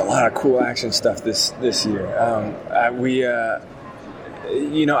a lot of cool action stuff this year.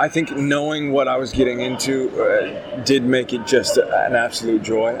 I think knowing what I was getting into did make it just an absolute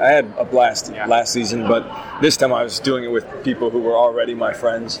joy. I had a blast last season, but this time I was doing it with people who were already my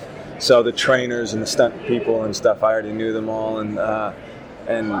friends. So the trainers and the stunt people and stuff, I already knew them all,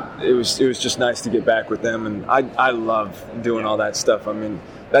 and it was just nice to get back with them. And I love doing all that stuff. I mean,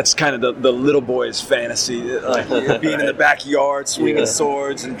 that's kind of the little boy's fantasy, like being in the backyard, swinging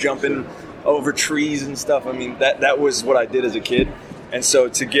swords and jumping over trees and stuff. I mean, that was what I did as a kid. And so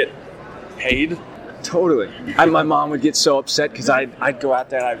to get paid, totally. My mom would get so upset because I'd go out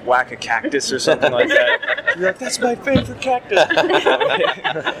there and I'd whack a cactus or something like that. You're like, that's my favorite cactus.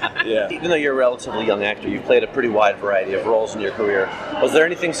 Yeah. Even though you're a relatively young actor, you've played a pretty wide variety of roles in your career. Was there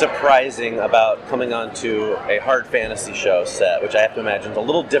anything surprising about coming onto a hard fantasy show set, which I have to imagine is a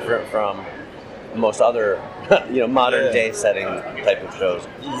little different from most other modern day setting type of shows?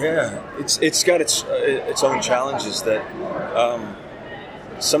 Yeah, it's got its own challenges that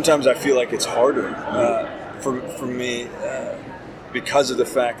sometimes I feel like it's harder for me because of the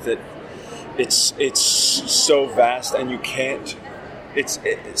fact that it's so vast and you can't. It's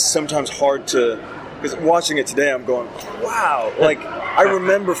sometimes hard to, because watching it today, I'm going, wow! Like I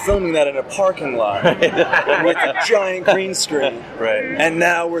remember filming that in a parking lot with a giant green screen, right? And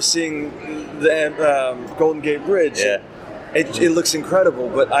now we're seeing the Golden Gate Bridge. Yeah. It looks incredible,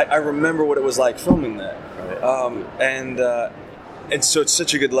 but I remember what it was like filming that, and so it's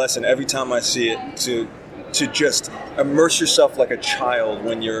such a good lesson every time I see it to just immerse yourself like a child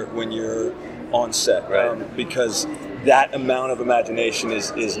when you're on set, right? Because that amount of imagination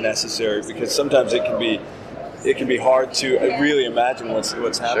is necessary, because sometimes it can be hard to really imagine what's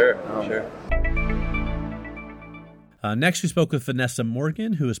happening. Sure. Next, we spoke with Vanessa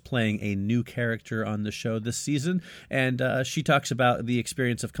Morgan, who is playing a new character on the show this season, and she talks about the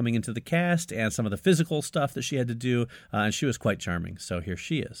experience of coming into the cast and some of the physical stuff that she had to do, and she was quite charming. So here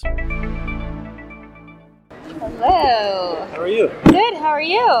she is. Hello. How are you? Good, how are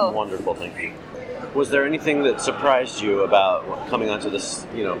you? Wonderful, thank you. Was there anything that surprised you about coming onto this,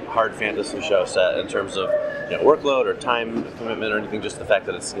 hard fantasy show set in terms of, workload or time commitment or anything? Just the fact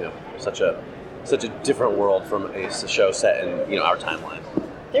that it's, such a different world from a show set in, our timeline.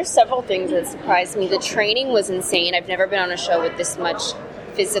 There's several things that surprised me. The training was insane. I've never been on a show with this much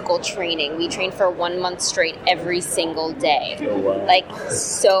physical training. We trained for 1 month straight every single day. Oh, wow. Like,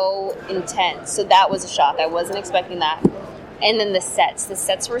 so intense. So that was a shock. I wasn't expecting that. And then the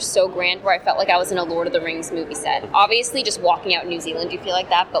sets were so grand where I felt like I was in a Lord of the Rings movie set. Obviously, just walking out in New Zealand, you feel like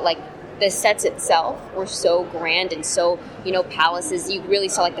that, but like the sets itself were so grand and so, palaces. You really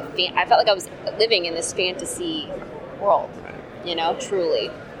saw like I felt like I was living in this fantasy world, truly.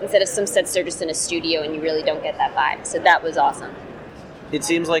 Instead of some sets they're just in a studio and you really don't get that vibe. So that was awesome. It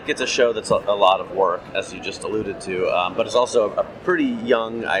seems like it's a show that's a lot of work, as you just alluded to, but it's also a pretty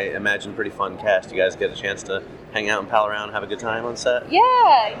young, I imagine, pretty fun cast. You guys get a chance to hang out and pal around and have a good time on set?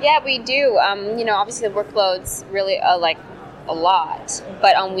 Yeah, we do. Obviously the workload's really a lot,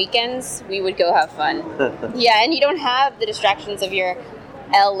 but on weekends we would go have fun. Yeah, and you don't have the distractions of your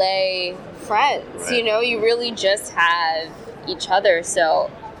LA friends, right. You really just have each other,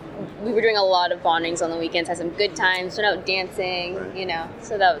 so we were doing a lot of bondings on the weekends, had some good times, went out dancing, right.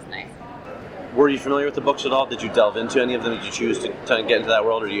 So that was nice. Were you familiar with the books at all? Did you delve into any of them? Did you choose to get into that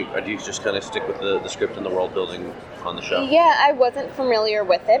world, or do you just kind of stick with the script and the world building on the show? Yeah, I wasn't familiar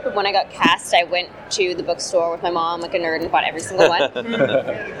with it, but when I got cast, I went to the bookstore with my mom like a nerd and bought every single one.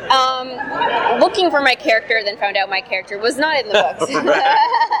 Looking for my character, then found out my character was not in the books.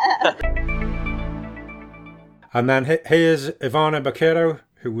 And then here's Ivana Baquero,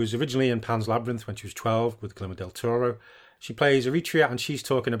 who was originally in Pan's Labyrinth when she was 12 with Guillermo del Toro. She plays Eritrea, and she's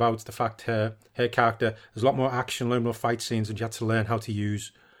talking about the fact her character, there's a lot more action, a lot more fight scenes, and she had to learn how to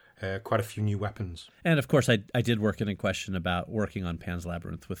use quite a few new weapons. And of course, I did work in a question about working on Pan's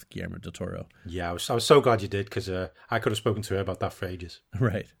Labyrinth with Guillermo del Toro. Yeah, I was so glad you did, because I could have spoken to her about that for ages.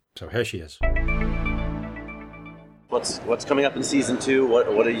 Right. So here she is. What's coming up in season 2?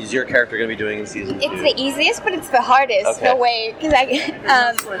 What is your character going to be doing in season 2? It's the easiest, but it's the hardest in a way, because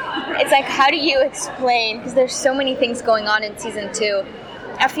it's like, how do you explain? Because there's so many things going on in season 2.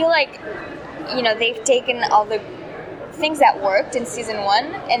 I feel like they've taken all the things that worked in season 1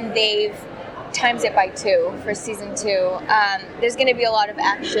 and they've times it by 2 for season 2. There's going to be a lot of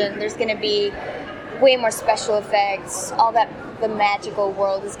action. There's going to be way more special effects. All that the magical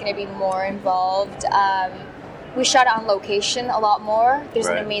world is going to be more involved. we shot on location a lot more. There's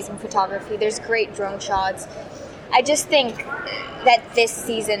Right. an amazing photography. There's great drone shots. I just think that this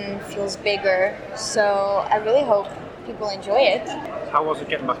season feels bigger, so I really hope people enjoy it. How was it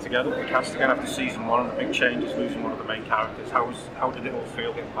getting back together with the cast again after season 1 and the big changes, losing one of the main characters? How did it all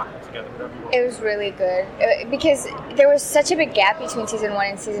feel getting back together with everyone? It was really good because there was such a big gap between season 1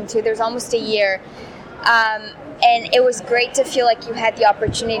 and season 2. There was almost a year. And it was great to feel like you had the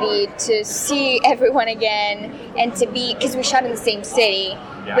opportunity to see everyone again and to be, because we shot in the same city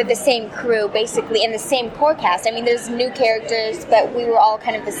with the same crew basically and the same core cast. I mean, there's new characters, but we were all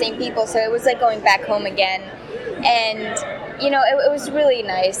kind of the same people, so it was like going back home again. And, you know, it was really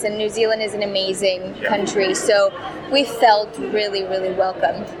nice, and New Zealand is an amazing country, so we felt really, really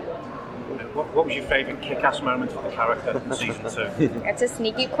welcomed. What was your favourite kick-ass moment for the character in season 2? That's a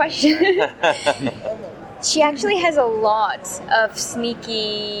sneaky question. She actually has a lot of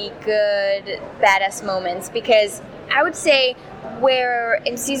sneaky, good, badass moments, because I would say where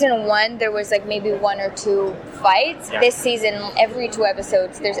in season 1 there was like maybe 1 or 2 fights, this season every 2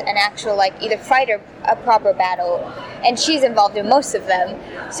 episodes there's an actual like either fight or a proper battle, and she's involved in most of them.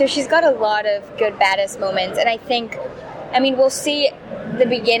 So she's got a lot of good badass moments, and I think, I mean, we'll see the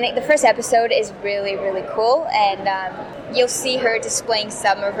beginning. The first episode is really, really cool, and you'll see her displaying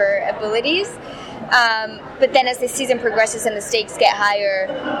some of her abilities. But then as the season progresses and the stakes get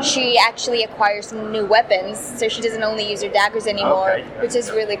higher, she actually acquires some new weapons, so she doesn't only use her daggers anymore, which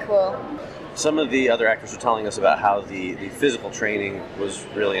is really cool. Some of the other actors were telling us about how the physical training was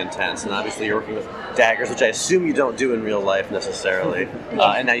really intense, and obviously you're working with daggers, which I assume you don't do in real life necessarily.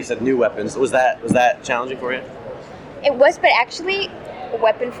 And now you said new weapons. Was that challenging for you? It was, but actually,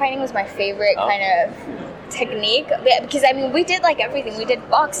 weapon fighting was my favorite kind of technique, because I mean, we did like everything. We did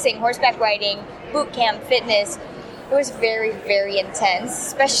boxing, horseback riding, boot camp, fitness. It was very, very intense,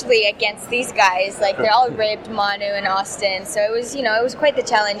 especially against these guys. Like, they're all ripped, Manu and Austin, so it was, you know, it was quite the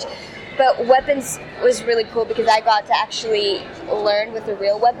challenge. But weapons was really cool because I got to actually learn with the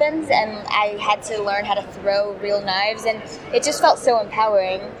real weapons, and I had to learn how to throw real knives, and it just felt so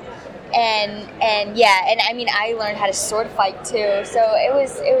empowering. And yeah, and I mean, I learned how to sword fight too, so it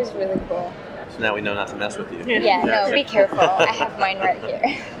was really cool. So now we know not to mess with you. Yeah, no, be careful. I have mine right here.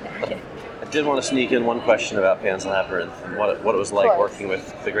 I did want to sneak in one question about Pan's Labyrinth and what it was like working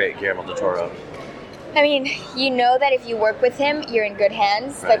with the great Guillermo del Toro. I mean, you know that if you work with him, you're in good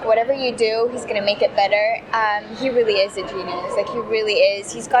hands. Like, whatever you do, he's going to make it better. He really is a genius. Like, he really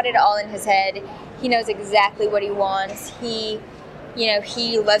is. He's got it all in his head. He knows exactly what he wants. He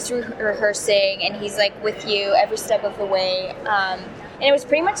loves rehearsing, and he's, like, with you every step of the way. And it was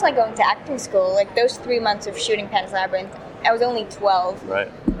pretty much like going to acting school. Like, those 3 months of shooting Pan's Labyrinth, I was only 12. Right.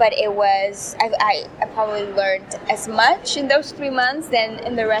 But it was, I probably learned as much in those 3 months than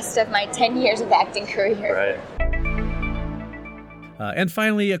in the rest of my 10 years of acting career. Right. And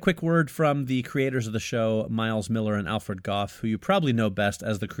finally, a quick word from the creators of the show, Miles Miller and Alfred Goff, who you probably know best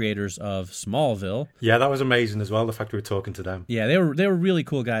as the creators of Smallville. Yeah, that was amazing as well, the fact we were talking to them. Yeah, they were really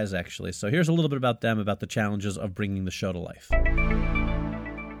cool guys, actually. So here's a little bit about them, about the challenges of bringing the show to life.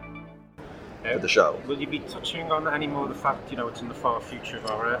 For the show. Will you be touching on any more of the fact, it's in the far future of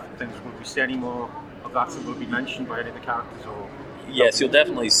our Earth and things? Will we see any more of that will be mentioned by any of the characters? Or yes, you'll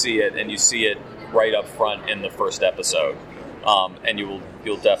definitely see it, and you see it right up front in the first episode. And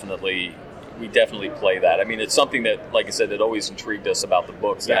we definitely play that. I mean, it's something that, like I said, that always intrigued us about the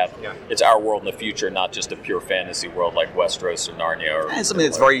books. It's our world in the future, not just a pure fantasy world like Westeros or Narnia. And something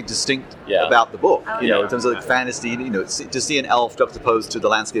that's very distinct about the book, in terms of fantasy. To see an elf juxtaposed to the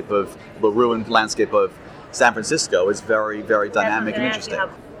ruined landscape of San Francisco is very, very dynamic and interesting.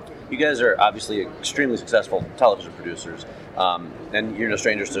 You guys are obviously extremely successful television producers, and you're no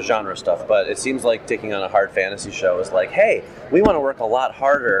strangers to genre stuff, but it seems like taking on a hard fantasy show is like, hey, we want to work a lot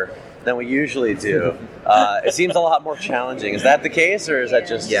harder than we usually do. It seems a lot more challenging. Is that the case, or is that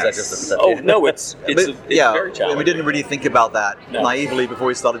just a perception? Oh, no, it's very challenging. And we didn't really think about that naively before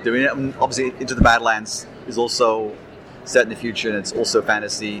we started doing it. And obviously, Into the Badlands is also set in the future, and it's also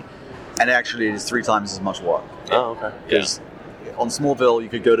fantasy, and actually it is 3 times as much work. Oh, okay. Because on Smallville, you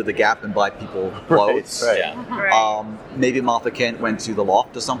could go to the Gap and buy people clothes. Right. Yeah. Maybe Martha Kent went to the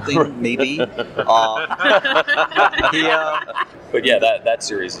Loft or something. Maybe. But yeah, that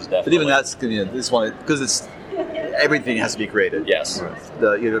series is definitely. But even that's this one, because it's everything has to be created. Yes. You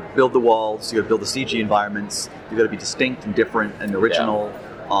got to build the walls. You got to build the CG environments. You got to be distinct and different and original.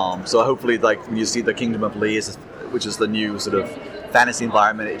 Yeah. So hopefully, like when you see the Kingdom of Lee, which is the new sort of fantasy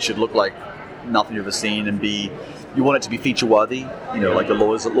environment, it should look like nothing you've ever seen and be. You want it to be feature worthy, like the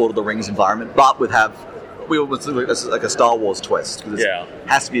Lord of the Rings environment, but with was like a Star Wars twist. Because it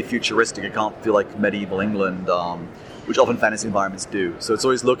has to be futuristic. It can't feel like medieval England, which often fantasy environments do. So it's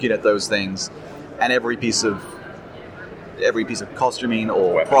always looking at those things, and every piece of costuming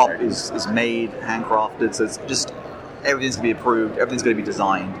or prop is made, handcrafted. So it's just everything's going to be approved. Everything's going to be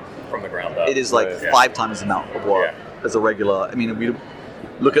designed from the ground up. It is like 5 times the amount of work as a regular. I mean, we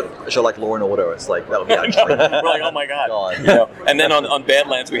look at a show like Law and Order. It's like that would be actually. We're like, oh my god. You know? And then on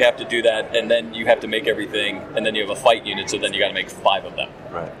Badlands we have to do that, and then you have to make everything, and then you have a fight unit, so then you got to make 5 of them.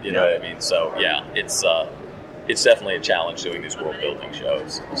 Right. You know what I mean? So yeah, it's definitely a challenge doing these world building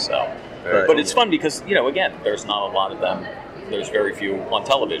shows. So, but it's fun because again, there's not a lot of them. There's very few on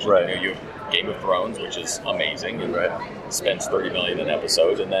television. Right. You have Game of Thrones, which is amazing, and spends $30 million an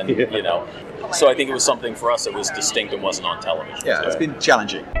episode, and then So I think it was something for us that was distinct and wasn't on television. Yeah, it's been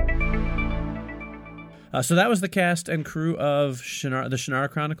challenging. So that was the cast and crew of the Shannara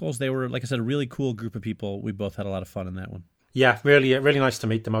Chronicles. They were, like I said, a really cool group of people. We both had a lot of fun in that one. Yeah, really nice to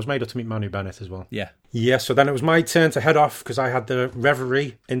meet them. I was made up to meet Manu Bennett as well. Yeah. Yeah, so then it was my turn to head off because I had the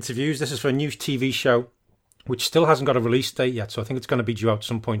Reverie interviews. This is for a new TV show, which still hasn't got a release date yet, so I think it's going to be due out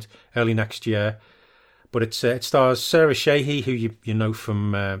some point early next year. But it stars Sarah Shahi, who you know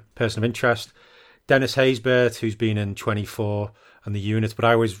from Person of Interest, Dennis Haysbert, who's been in 24 and The Unit, but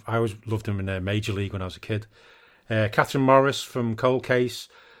I always loved him in Major League when I was a kid. Catherine Morris from Cold Case,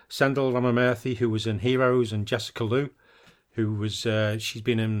 Sendhil Ramamurthy, who was in Heroes, and Jessica Liu, who was she's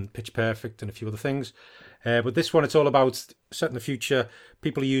been in Pitch Perfect and a few other things. But this one, it's all about set in the future.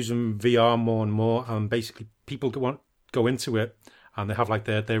 People are using VR more and more, and basically people go into it and they have like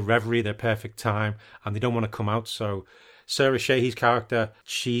their reverie, their perfect time, and they don't want to come out. So Sarah Shahi's character,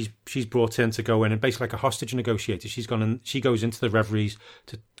 she's brought in to go in and basically like a hostage negotiator. She goes into the reveries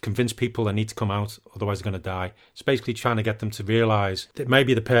to convince people they need to come out, otherwise they're going to die. It's basically trying to get them to realise that it may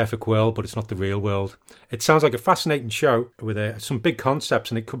be the perfect world, but it's not the real world. It sounds like a fascinating show with some big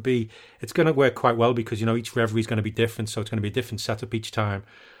concepts, and it's going to work quite well because each reverie is going to be different, so it's going to be a different setup each time.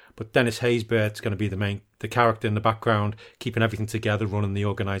 But Dennis Haysbert's going to be the character in the background, keeping everything together, running the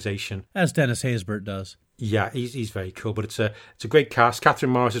organisation. As Dennis Haysbert does. Yeah, he's very cool, but it's a great cast.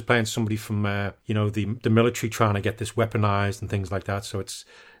 Catherine Morris is playing somebody from the military trying to get this weaponized and things like that. So it's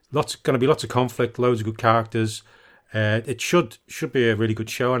going to be lots of conflict, loads of good characters. It should be a really good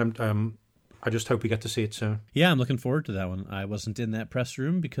show, and I just hope we get to see it soon. Yeah, I'm looking forward to that one. I wasn't in that press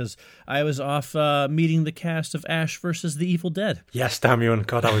room because I was off meeting the cast of Ash versus the Evil Dead. Yes, damn you, and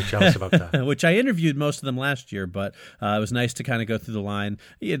God, I was jealous about that. Which I interviewed most of them last year, but it was nice to kind of go through the line.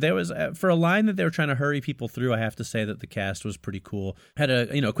 Yeah, there was for a line that they were trying to hurry people through. I have to say that the cast was pretty cool. Had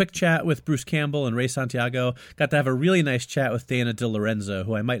a quick chat with Bruce Campbell and Ray Santiago. Got to have a really nice chat with Dana De Lorenzo,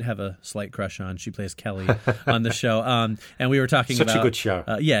 who I might have a slight crush on. She plays Kelly on the show, and we were talking about such a good show.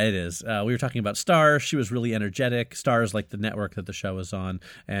 Yeah, it is. We were talking about Starz. She was really energetic. Starz, like the network that the show was on,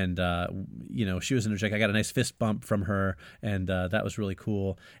 and she was energetic. I got a nice fist bump from her, and that was really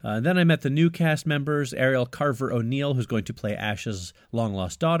cool. Then I met the new cast members: Ariel Carver O'Neill, who's going to play Ash's long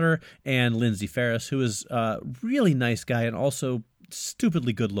lost daughter, and Lindsay Ferris, who is a really nice guy and also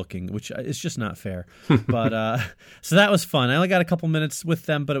stupidly good looking, which is just not fair. But so that was fun. I only got a couple minutes with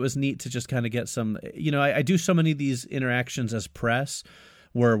them, but it was neat to just kind of get some. I do so many of these interactions as press,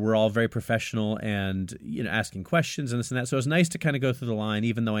 where we're all very professional and asking questions and this and that. So it was nice to kind of go through the line,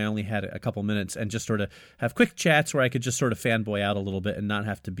 even though I only had a couple minutes, and just sort of have quick chats where I could just sort of fanboy out a little bit and not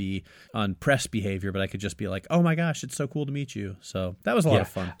have to be on press behavior, but I could just be like, "Oh my gosh, it's so cool to meet you." So that was a lot of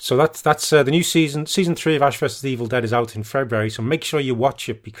fun. So that's the new season. Season 3 of Ash vs. the Evil Dead is out in February. So make sure you watch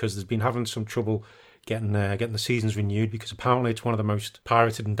it because there's been having some trouble getting the seasons renewed because apparently it's one of the most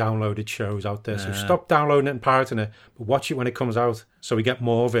pirated and downloaded shows out there. So stop downloading it and pirating it, but watch it when it comes out so we get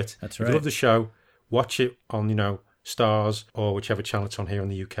more of it. That's right. If you love the show, watch it on Starz or whichever channel it's on here in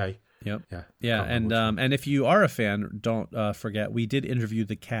the UK. Yep. Yeah. And if you are a fan, don't forget we did interview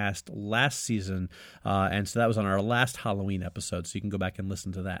the cast last season, and so that was on our last Halloween episode. So you can go back and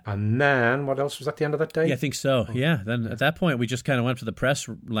listen to that. And then what else was at the end of that day? Yeah, I think so. Oh. Yeah. Then at that point we just kind of went to the press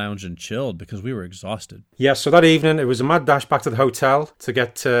lounge and chilled because we were exhausted. Yeah. So that evening it was a mad dash back to the hotel to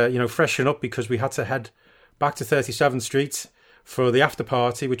get freshen up because we had to head back to 37th Street for the after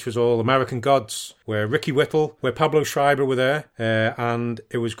party, which was all American Gods, where Ricky Whittle, where Pablo Schreiber were there, and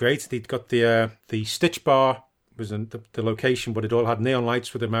it was great. They'd got the Stitch Bar was in the location, but it all had neon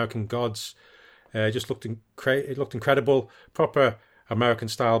lights with American Gods. It looked incredible, proper American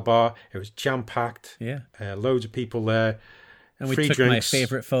style bar. It was jam packed. Yeah, loads of people there. And we free took drinks. my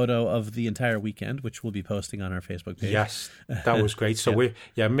favorite photo of the entire weekend, which we'll be posting on our Facebook page. Yes, that was great. So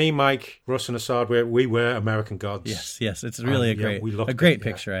me, Mike, Russ, and Assad, we were American gods. Yes, it's really a great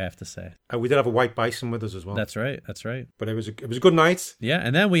picture, I have to say. We did have a white bison with us as well. That's right. But it was a good night. Yeah,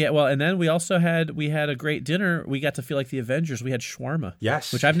 and then we also had a great dinner. We got to feel like the Avengers. We had shawarma.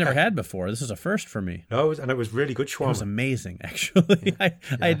 Yes, which I've never had before. This is a first for me. No, and it was really good shawarma. It was amazing, actually. I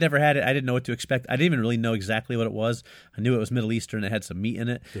had never had it. I didn't know what to expect. I didn't even really know exactly what it was. I knew it was Middle Eastern. It had some meat in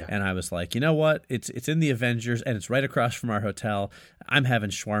it, and I was like, you know what? It's in the Avengers, and it's right across from our hotel. I'm having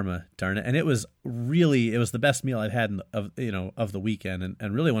shawarma, darn it! And it was the best meal I've had of the weekend,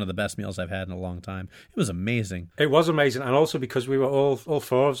 and really one of the best meals I've had in a long time. It was amazing. It was amazing, and also because we were all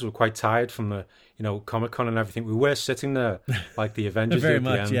four of us were quite tired from the Comic-Con and everything. We were sitting there like the Avengers Very at the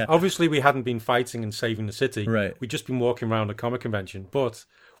much, end. yeah. Obviously, we hadn't been fighting and saving the city. Right. We'd just been walking around a comic convention, but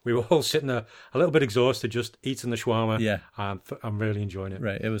we were all sitting there a little bit exhausted, just eating the shawarma. Yeah. And I'm really enjoying it.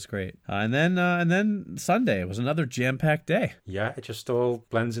 Right, it was great. And then Sunday was another jam-packed day. Yeah, it just all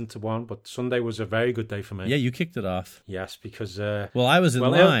blends into one. But Sunday was a very good day for me. Yeah, you kicked it off. Yes, because I was in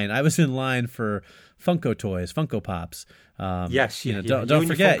line. I was in line for Funko toys, Funko Pops. Yes, don't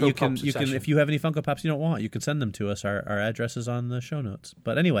forget you can obsession. if you have any Funko Pops you don't want, you can send them to us. Our address is on the show notes.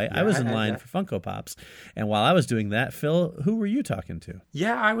 But anyway, I was in line for Funko Pops, and while I was doing that, Phil, who were you talking to?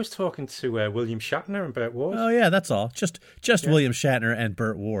 Yeah, I was talking to William Shatner and Burt Ward. Oh yeah, that's all. Just William Shatner and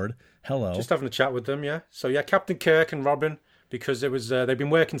Burt Ward. Hello. Just having a chat with them. Yeah. So yeah, Captain Kirk and Robin, because it was they've been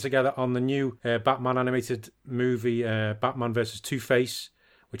working together on the new Batman animated movie, Batman vs. Two-Face,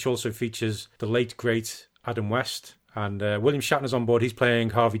 which also features the late great Adam West. And William Shatner's on board. He's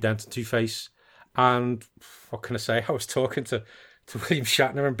playing Harvey Dent and Two-Face. And what can I say? I was talking to William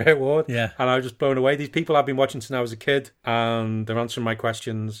Shatner and Burt Ward. Yeah. And I was just blown away. These people I've been watching since I was a kid. And they're answering my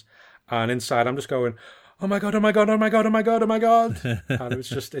questions. And inside I'm just going, oh my God, oh my God, oh my God, oh my God, oh my God. And it was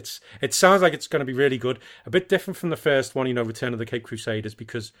just, it sounds like it's going to be really good. A bit different from the first one, Return of the Caped Crusaders,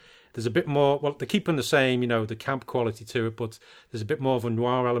 because there's a bit more, well, they're keeping the same, the camp quality to it, but there's a bit more of a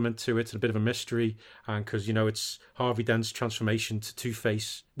noir element to it, and a bit of a mystery, and because, it's Harvey Dent's transformation to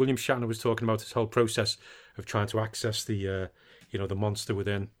Two-Face. William Shatner was talking about his whole process of trying to access the, the monster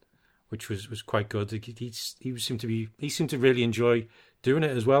within, which was quite good. He seemed to really enjoy doing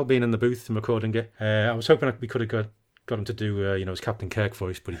it as well, being in the booth and recording it. I was hoping we could have got him to do, his Captain Kirk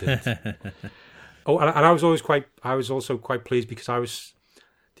voice, but he didn't. And I was also quite pleased because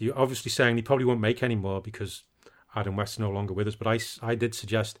you're obviously saying he probably won't make any more because Adam West's no longer with us. But I did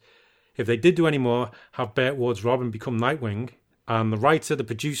suggest if they did do any more, have Burt Ward's Robin become Nightwing, and the writer, the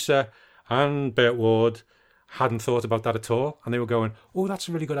producer, and Burt Ward hadn't thought about that at all, and they were going, "Oh, that's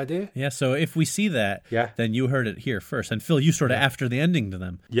a really good idea." Yeah. So if we see that, then you heard it here first, and Phil, you sort of after the ending to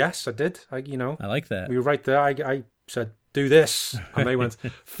them. Yes, I did. I like that. We were right there. I said, "Do this," and they went,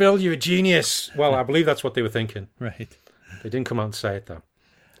 "Phil, you're a genius." Well, I believe that's what they were thinking. Right. They didn't come out and say it though.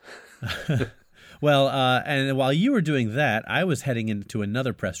 Well, and while you were doing that, I was heading into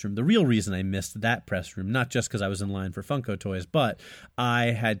another press room. The real reason I missed that press room, not just because I was in line for Funko toys, but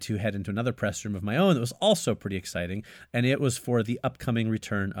I had to head into another press room of my own that was also pretty exciting, and it was for the upcoming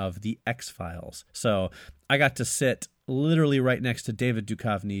return of the X-Files. So I got to sit literally right next to David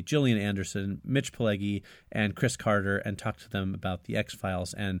Duchovny, Gillian Anderson, Mitch Pileggi, and Chris Carter, and talk to them about the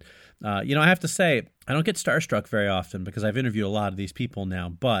X-Files. And, I have to say, I don't get starstruck very often because I've interviewed a lot of these people now,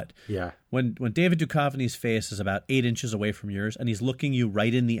 but when David Duchovny's face is about 8 inches away from yours and he's looking you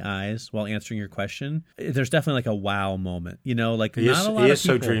right in the eyes while answering your question, there's definitely like a wow moment, like he not a lot of is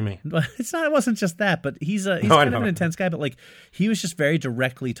people, so dreamy. It wasn't just that, but he's kind of an intense guy, but like he was just very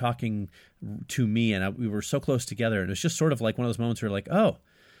directly talking to me, and we were so close together, and it was just sort of like one of those moments where you're like, oh,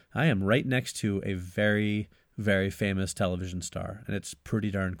 I am right next to a very, very famous television star, and it's pretty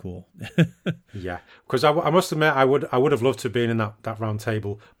darn cool. Yeah, because I must admit, I would have loved to have been in that round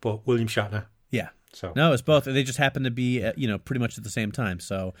table, but William Shatner. Yeah. So no, it's both. They just happened to be, pretty much at the same time.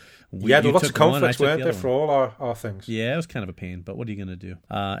 So there were lots of conflicts, weren't there, for all our things? Yeah, it was kind of a pain, but what are you going to do?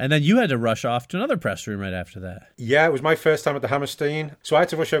 And then you had to rush off to another press room right after that. Yeah, it was my first time at the Hammerstein, so I had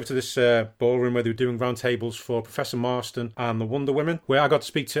to rush over to this ballroom where they were doing roundtables for Professor Marston and the Wonder Women, where I got to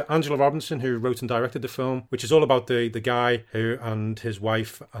speak to Angela Robinson, who wrote and directed the film, which is all about the guy who and his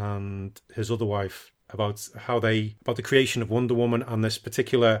wife and his other wife, about the creation of Wonder Woman and this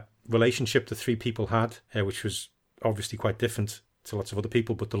particular relationship the three people had, which was obviously quite different to lots of other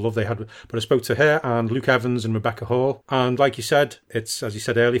people, but the love they had. But I spoke to her and Luke Evans and Rebecca Hall, and like you said, it's, as you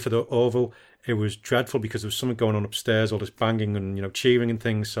said earlier, for the Orville, it was dreadful because there was something going on upstairs, all this banging and cheering and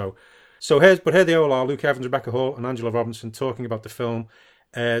things. So here they all are, Luke Evans, Rebecca Hall, and Angela Robinson talking about the film.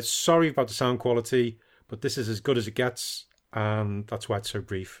 Sorry about the sound quality, but this is as good as it gets. and that's why it's so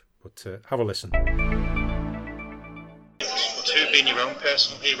brief. But have a listen. Who have been your own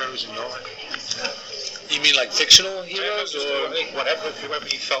personal heroes in your life? You mean like fictional heroes, or whatever, whoever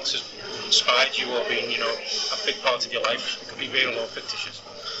you felt has inspired you or been, a big part of your life? It could be real or fictitious.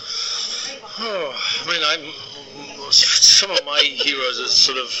 Oh, I mean, some of my heroes are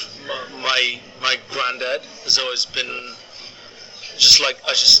sort of my granddad has always been just like,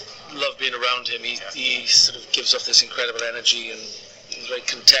 I just love being around him. He sort of gives off this incredible energy and he's very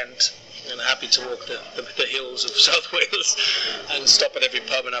content and happy to walk the hills of South Wales and stop at every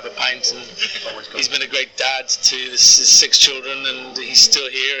pub and have a pint. And he's been a great dad to his 6 children, and he's still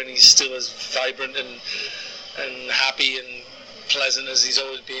here and he's still as vibrant and happy and pleasant as he's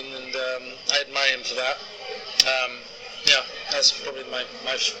always been, and I admire him for that. That's probably my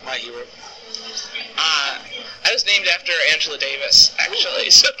hero. I was named after Angela Davis, actually.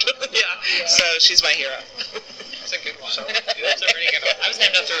 So so she's my hero. That's a good one. That's a pretty good one. I was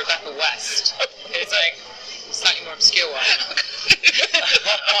named after Rebecca West. It's like a slightly more obscure one.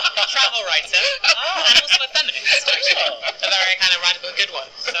 Travel writer, and also a feminist, actually. A very kind of radical good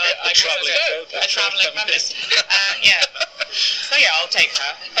one. So a traveling feminist. So I'll take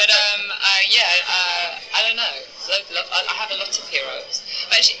her. But I don't know. I have a lot of heroes.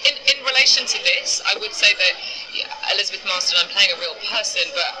 But actually, in relation to this, I would say that Elizabeth Marston, I'm playing a real person,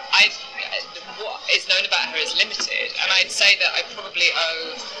 but what is known about her is limited, and I'd say that I probably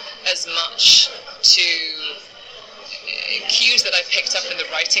owe as much to cues that I picked up in the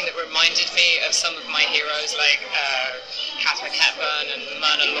writing that reminded me of some of my heroes, like Catherine Hepburn and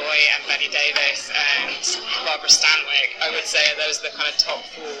Myrna Loy and Betty Davis and Barbara Stanwyck. I would say those are the kind of top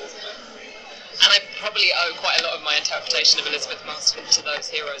 4. And I probably owe quite a lot of my interpretation of Elizabeth Marston to those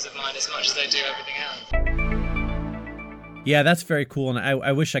heroes of mine as much as I do everything else. Yeah, that's very cool, and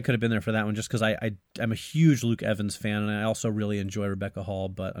I wish I could have been there for that one just because I'm a huge Luke Evans fan, and I also really enjoy Rebecca Hall,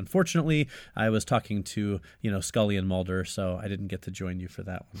 but unfortunately, I was talking to, Scully and Mulder, so I didn't get to join you for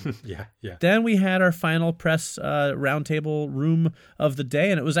that one. Yeah. Then we had our final press roundtable room of the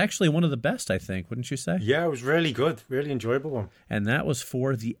day, and it was actually one of the best, I think, wouldn't you say? Yeah, it was really good, really enjoyable one. And that was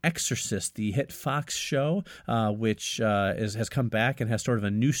for The Exorcist, the hit Fox show, which has come back and has sort of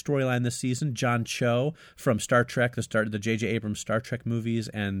a new storyline this season. John Cho from Star Trek, the J.J. Abrams Star Trek movies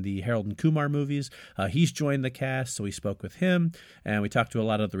and the Harold and Kumar movies. He's joined the cast, so we spoke with him, and we talked to a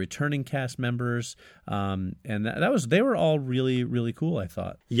lot of the returning cast members, and they were all really, really cool, I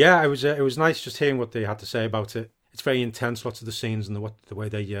thought. Yeah, it was nice just hearing what they had to say about it. It's very intense, lots of the scenes and the way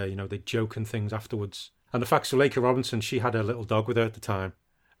they they joke and things afterwards. And the fact Zuleika Robinson, she had her little dog with her at the time,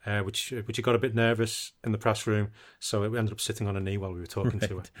 which got a bit nervous in the press room, so it ended up sitting on her knee while we were talking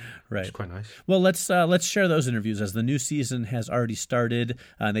to her. Right, which was quite nice. Well, let's share those interviews as the new season has already started,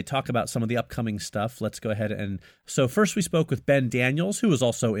 and they talk about some of the upcoming stuff. Let's go ahead so first we spoke with Ben Daniels, who was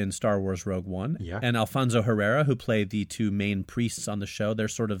also in Star Wars Rogue One, and Alfonso Herrera, who played the 2 main priests on the show. They're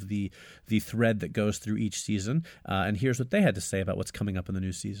sort of the thread that goes through each season, and here's what they had to say about what's coming up in the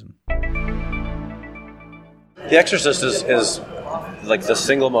new season. The Exorcist is like the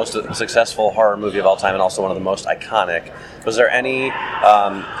single most successful horror movie of all time, and also one of the most iconic. Was there any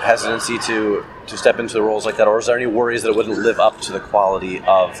hesitancy to step into the roles like that, or is there any worries that it wouldn't live up to the quality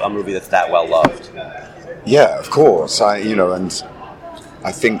of a movie that's that well loved? Yeah, of course. And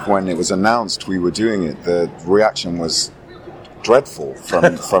I think when it was announced we were doing it, the reaction was dreadful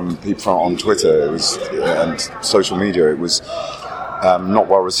from people on Twitter. It was and social media. It was not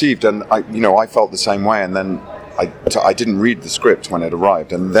well received, and I felt the same way. And then I didn't read the script when it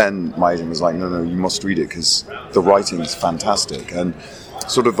arrived, and then my agent was like, no, you must read it because the writing is fantastic. And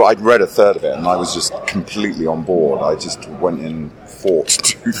sort of I'd read a third of it, and I was just completely on board. I just went in, fought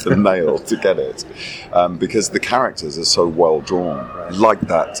tooth and nail to get it, because the characters are so well drawn, like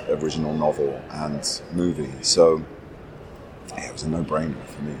that original novel and movie. So yeah, it was a no-brainer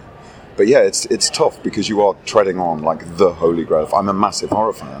for me. But yeah, it's tough because you are treading on like the holy grail. I'm a massive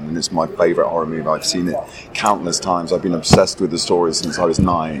horror fan, and it's my favourite horror movie. I've seen it countless times. I've been obsessed with the story since I was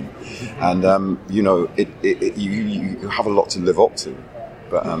 9, and you have a lot to live up to.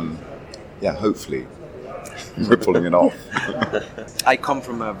 But hopefully we're pulling it off. I come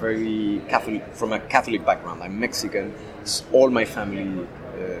from a Catholic background. I'm Mexican. All my family,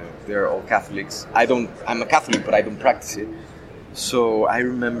 they're all Catholics. I'm a Catholic, but I don't practice it. So I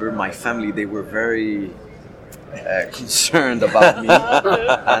remember my family, they were very concerned about me.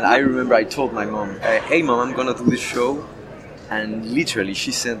 And I remember I told my mom, hey mom, I'm going to do this show. And literally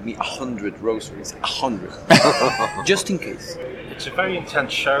she sent me 100 rosaries, 100, just in case. It's a very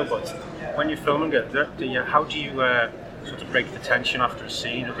intense show, but when you're filming it, how do you sort of break the tension after a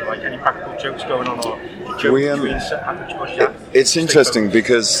scene? Are there like any practical jokes going on, or jokes between set? It's interesting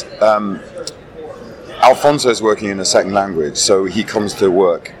because Alfonso's working in a second language, so he comes to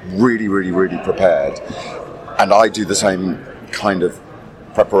work really, really, really prepared, and I do the same kind of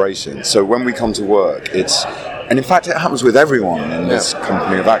preparation. So when we come to work, and in fact it happens with everyone in this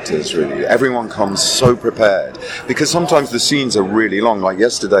company of actors, really. Everyone comes so prepared, because sometimes the scenes are really long. Like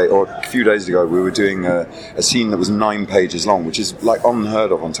yesterday, or a few days ago, we were doing a scene that was 9 pages long, which is like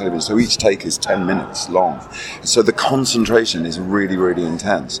unheard of on television. So each take is 10 minutes long. So the concentration is really, really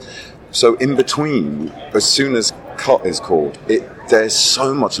intense. So in between, as soon as cut is called, there's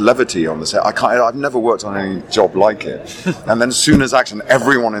so much levity on the set. I've never worked on any job like it. And then as soon as action,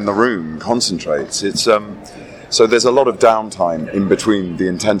 everyone in the room concentrates. So there's a lot of downtime in between the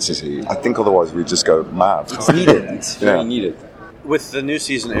intensity. I think otherwise we'd just go mad. It's needed. It's very needed. With the new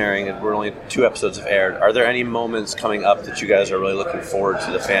season airing, and we're only 2 episodes have aired, are there any moments coming up that you guys are really looking forward to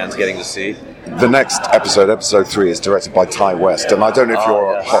the fans getting to see? The next episode 3, is directed by Ty West, and I don't know if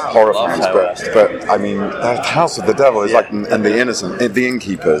you're horror fans, but I mean, the House of the Devil is like, and The Innocent, The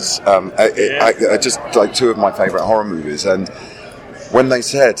Innkeepers, are just like 2 of my favourite horror movies, and when they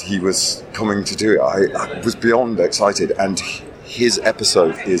said he was coming to do it, I was beyond excited, and his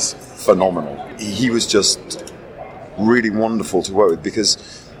episode is phenomenal. He was just really wonderful to work with, because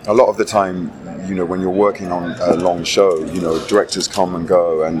a lot of the time, you know, when you're working on a long show, you know, directors come and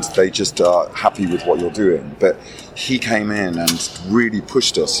go and they just are happy with what you're doing. But he came in and really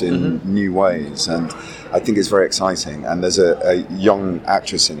pushed us in new ways, and I think it's very exciting. And there's a young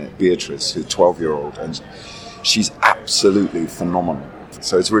actress in it, Beatrice, who's a 12-year-old, and she's absolutely phenomenal.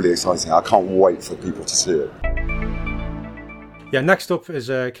 So it's really exciting. I can't wait for people to see it. Yeah, next up is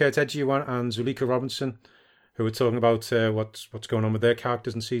Kurt Edgewin and Zulika Robinson, who were talking about what's going on with their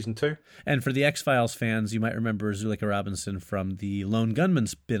characters in season 2. And for the X-Files fans, you might remember Zulika Robinson from the Lone Gunman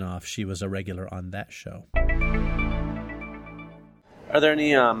spin-off. She was a regular on that show. Are there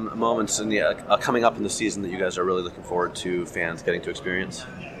any moments in the coming up in the season that you guys are really looking forward to fans getting to experience?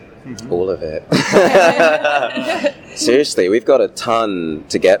 All of it. Seriously, we've got a ton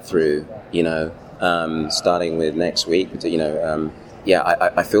to get through, you know, starting with next week, you know.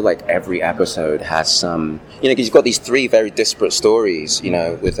 I feel like every episode has some, you know, because you've got these 3 very disparate stories, you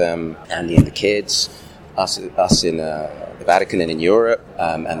know, with Andy and the kids, us in the Vatican and in Europe,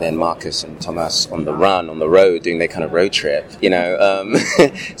 and then Marcus and Thomas on the road, doing their kind of road trip, you know.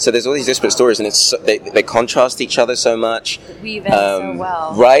 So there's all these disparate stories, and they contrast each other so much. Weave in so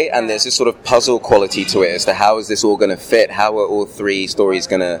well. Right? And there's this sort of puzzle quality to it as to how is this all going to fit? How are all 3 stories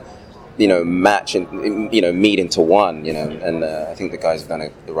going to, you know, match and, you know, meet into one, you know, and I think the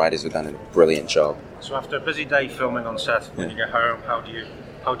writers have done a brilliant job. So after a busy day filming on set, when you get home, how do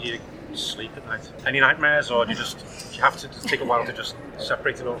you sleep at night? Any nightmares, or do you have to take a while to just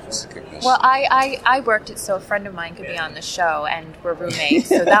separate it all? Well, I worked it so a friend of mine could be on the show, and we're roommates,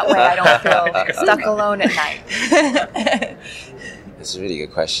 so that way I don't feel stuck alone at night. That's a really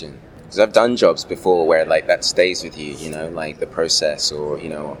good question, because I've done jobs before where like that stays with you, you know, like the process or, you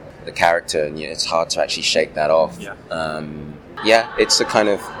know, the character, and it's hard to actually shake that off. It's a kind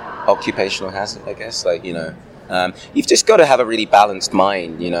of occupational hazard, I guess. Like, you know, you've just got to have a really balanced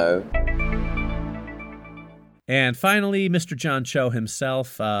mind, you know. And finally, Mr. John Cho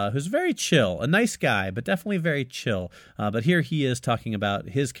himself, who's very chill, a nice guy, but definitely very chill. But here he is talking about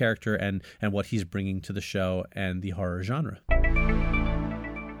his character and what he's bringing to the show and the horror genre.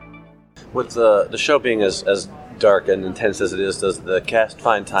 With the show being as dark and intense as it is, does the cast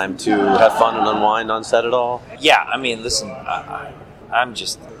find time to have fun and unwind on set at all? Yeah, I mean, listen, I'm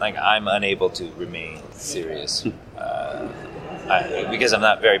just, like, I'm unable to remain serious because I'm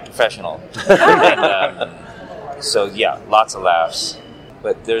not very professional. And, so, yeah, lots of laughs.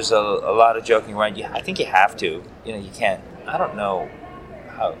 But there's a lot of joking around. I think you have to. You know, you can't, I don't know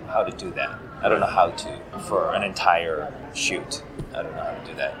how to do that. I don't know how to for an entire shoot. I don't know how to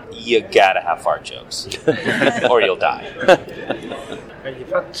do that. You gotta have fart jokes, or you'll die. You've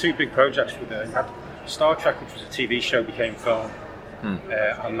had 2 big projects with it. You had Star Trek, which was a TV show, became film,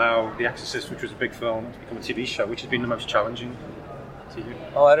 and now The Exorcist, which was a big film, has become a TV show. Which has been the most challenging to you?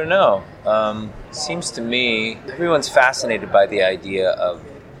 Oh, I don't know. Seems to me everyone's fascinated by the idea of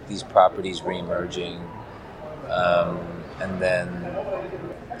these properties reemerging, and then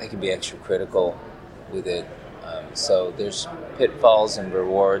they can be extra critical with it. So there's pitfalls and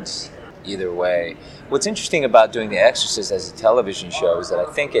rewards either way. What's interesting about doing The Exorcist as a television show is that I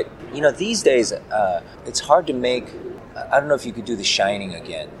think these days it's hard to make, I don't know if you could do The Shining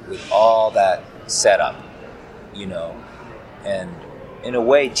again with all that setup, you know, and in a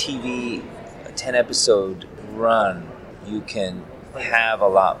way TV, a 10 episode run you can have a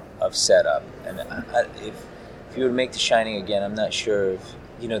lot of setup. And if you were to make The Shining again, I'm not sure if,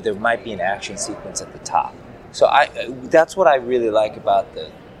 there might be an action sequence at the top. So that's what I really like about the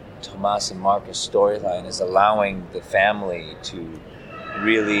Tomas and Marcus storyline, is allowing the family to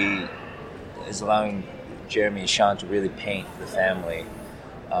really, is allowing Jeremy and Sean to really paint the family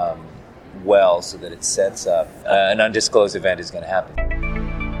well, so that it sets up an undisclosed event is going to happen.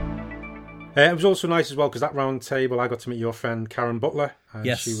 It was also nice as well, because that round table, I got to meet your friend Karen Butler.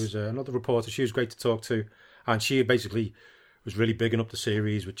 Yes. She was another reporter. She was great to talk to. And she basically was really bigging up the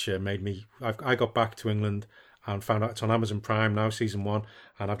series, which made me... I got back to England and found out it's on Amazon Prime now, season 1.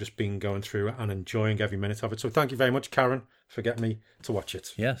 And I've just been going through it and enjoying every minute of it. So thank you very much, Karen, for getting me to watch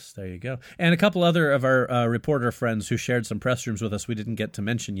it. Yes, there you go. And a couple other of our reporter friends who shared some press rooms with us we didn't get to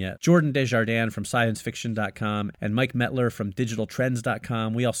mention yet. Jordan Desjardins from ScienceFiction.com and Mike Metler from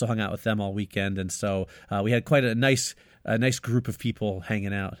DigitalTrends.com. We also hung out with them all weekend, and so we had quite a nice group of people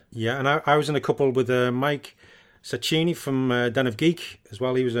hanging out. Yeah, and I was in a couple with Mike Sacchini from Den of Geek as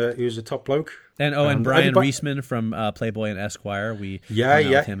well. He was a top bloke. And Brian Reisman from Playboy and Esquire. We hung out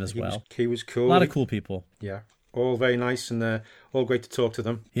with him as well. He was cool. A lot of cool people. Yeah. All very nice and all great to talk to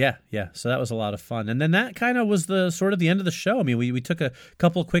them. Yeah. So that was a lot of fun. And then that kind of was the sort of the end of the show. I mean, we took a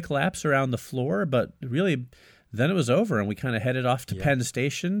couple quick laps around the floor, but really then it was over and we kind of headed off to Penn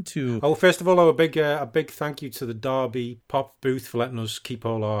Station to... Oh, first of all, a big thank you to the Derby Pop booth for letting us keep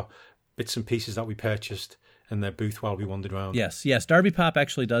all our bits and pieces that we purchased in their booth while we wandered around. Yes. Derby Pop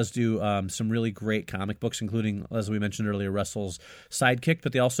actually does do some really great comic books, including, as we mentioned earlier, Russell's Sidekick,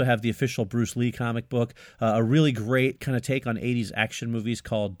 but they also have the official Bruce Lee comic book, a really great kind of take on 80s action movies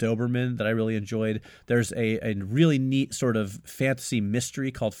called Doberman that I really enjoyed. There's a really neat sort of fantasy mystery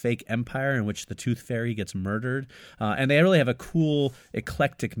called Fake Empire, in which the Tooth Fairy gets murdered. And they really have a cool,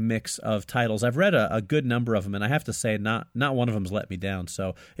 eclectic mix of titles. I've read a good number of them, and I have to say, not one of them's let me down.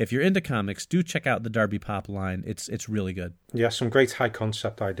 So if you're into comics, do check out the Derby Pop line. It's really good. Yeah, some great high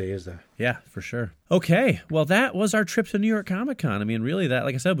concept ideas there. Yeah, for sure. Okay, well, that was our trip to New York Comic Con. I mean, really, that,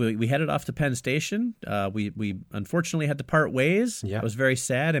 like I said, we headed off to Penn Station. We unfortunately had to part ways. Yeah. I was very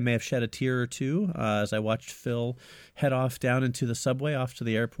sad. I may have shed a tear or two as I watched Phil head off down into the subway off to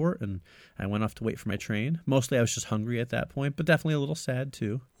the airport, and I went off to wait for my train. Mostly I was just hungry at that point, but definitely a little sad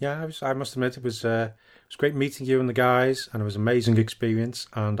too. Yeah, I must admit it was great meeting you and the guys, and it was an amazing experience,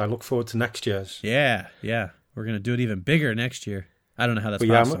 and I look forward to next year's. Yeah. We're going to do it even bigger next year. I don't know how that's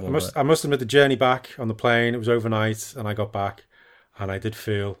possible. I must admit the journey back on the plane, it was overnight, and I got back, and I did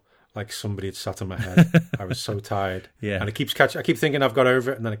feel like somebody had sat on my head. I was so tired. Yeah. And I keep thinking I've got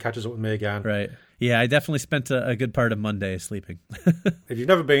over it, and then it catches up with me again. Right. Yeah, I definitely spent a good part of Monday sleeping. If you've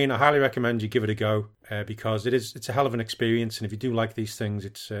never been, I highly recommend you give it a go because it's a hell of an experience. And if you do like these things,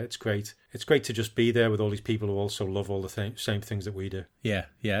 it's great. It's great to just be there with all these people who also love all the same things that we do. Yeah.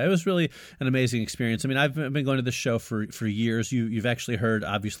 It was really an amazing experience. I mean, I've been going to this show for years. You've actually heard,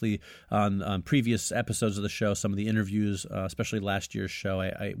 obviously, on previous episodes of the show, some of the interviews, especially last year's show.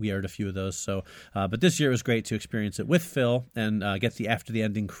 We aired a few of those. So, but this year it was great to experience it with Phil and get the After the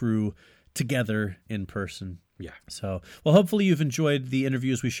Ending crew together in person. Yeah. So, well, hopefully you've enjoyed the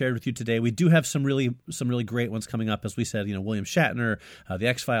interviews we shared with you today. We do have some really great ones coming up. As we said, William Shatner, the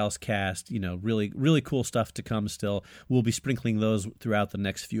X-Files cast, really cool stuff to come still. We'll be sprinkling those throughout the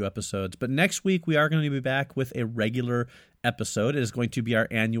next few episodes. But next week we are going to be back with a regular episode. It is going to be our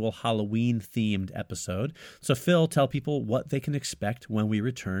annual Halloween-themed episode. So, Phil, tell people what they can expect when we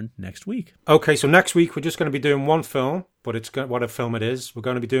return next week. Okay, so next week we're just going to be doing one film, but what a film it is. We're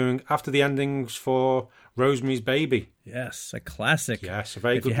going to be doing After the Endings for Rosemary's Baby. Yes, a classic. Yes, a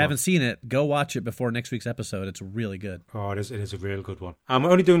very good one. If you haven't seen it, go watch it before next week's episode. It's really good. Oh, it is a real good one. We're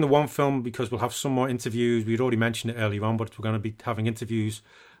only doing the one film because we'll have some more interviews. We'd already mentioned it earlier on, but we're going to be having interviews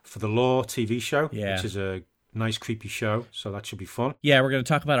for the Lore TV show, which is a nice creepy show, so that should be fun. Yeah, we're going to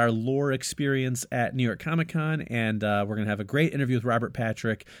talk about our Lore experience at New York Comic Con, and we're going to have a great interview with Robert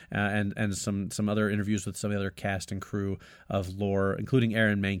Patrick and some other interviews with some of the other cast and crew of Lore, including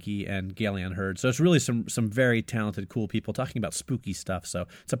Aaron Mahnke and Galeon Hurd. So it's really some very talented, cool people talking about spooky stuff. So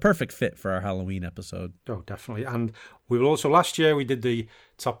it's a perfect fit for our Halloween episode. Oh, definitely. And we will also, last year we did the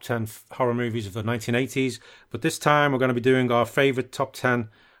top 10 horror movies of the 1980s, but this time we're going to be doing our favorite top 10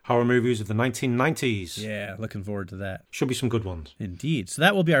 horror movies of the 1990s. Yeah, looking forward to that. Should be some good ones. Indeed. So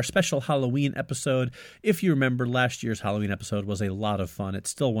that will be our special Halloween episode. If you remember, last year's Halloween episode was a lot of fun. It's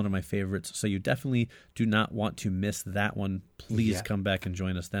still one of my favorites, so you definitely do not want to miss that one. Please come back and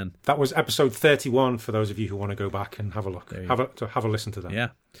join us then. That was episode 31 for those of you who want to go back and have a look. Have a listen to that. Yeah.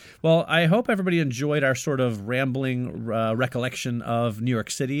 Well, I hope everybody enjoyed our sort of rambling recollection of New York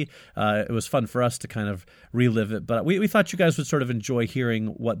City. It was fun for us to kind of relive it, but we thought you guys would sort of enjoy hearing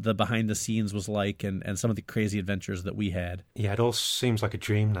what the behind the scenes was like and some of the crazy adventures that we had. Yeah, it all seems like a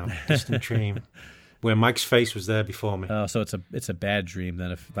dream now, distant dream. Where Mike's face was there before me. Oh, so it's a bad dream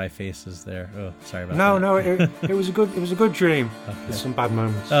then if my face is there. Oh, sorry about that. No, it was a good dream. Okay. There's some bad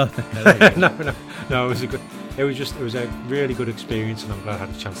moments. Oh, no, it was a really good experience, and I'm glad I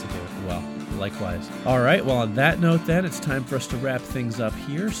had a chance to do it. Well, likewise. All right, well, on that note then, it's time for us to wrap things up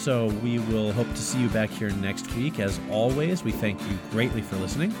here, so we will hope to see you back here next week. As always, we thank you greatly for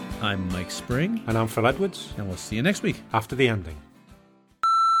listening. I'm Mike Spring. And I'm Phil Edwards. And we'll see you next week. After the ending.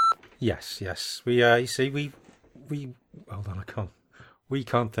 Yes. We you see, we hold on, we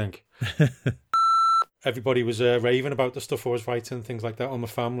can't think. Everybody was raving about the stuff I was writing and things like that on my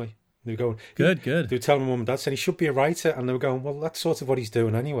family. They were going, good. They were telling my mum and dad, saying he should be a writer, and they were going, well, that's sort of what he's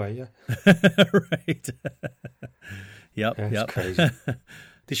doing anyway, yeah. Right. Yep. It's crazy.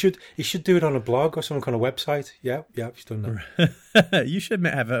 He should do it on a blog or some kind of website. Yeah, he's done that. You should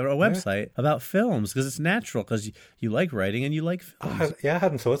have a website about films, because it's natural, because you like writing and you like films. I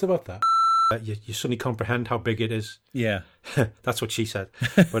hadn't thought about that. You suddenly comprehend how big it is. Yeah. That's what she said.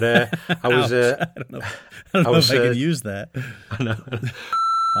 But I was... I don't know if I can use that. I know.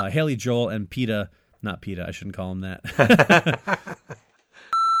 Haley Joel and not PETA, I shouldn't call him that.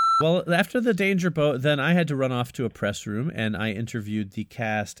 Well, after the Danger Boat, then I had to run off to a press room, and I interviewed the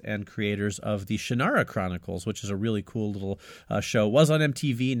cast and creators of the Shannara Chronicles, which is a really cool little show. It was on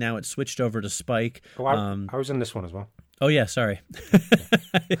MTV, now it's switched over to Spike. Oh, I was in this one as well. Oh, yeah, sorry.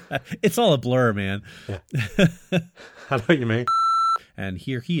 It's all a blur, man. Yeah. I know what you mean. And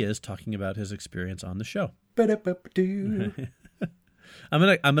here he is talking about his experience on the show.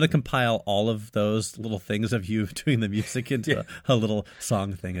 I'm gonna compile all of those little things of you doing the music into a little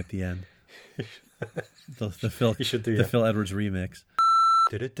song thing at the end. The Phil, you should do the Phil Edwards remix.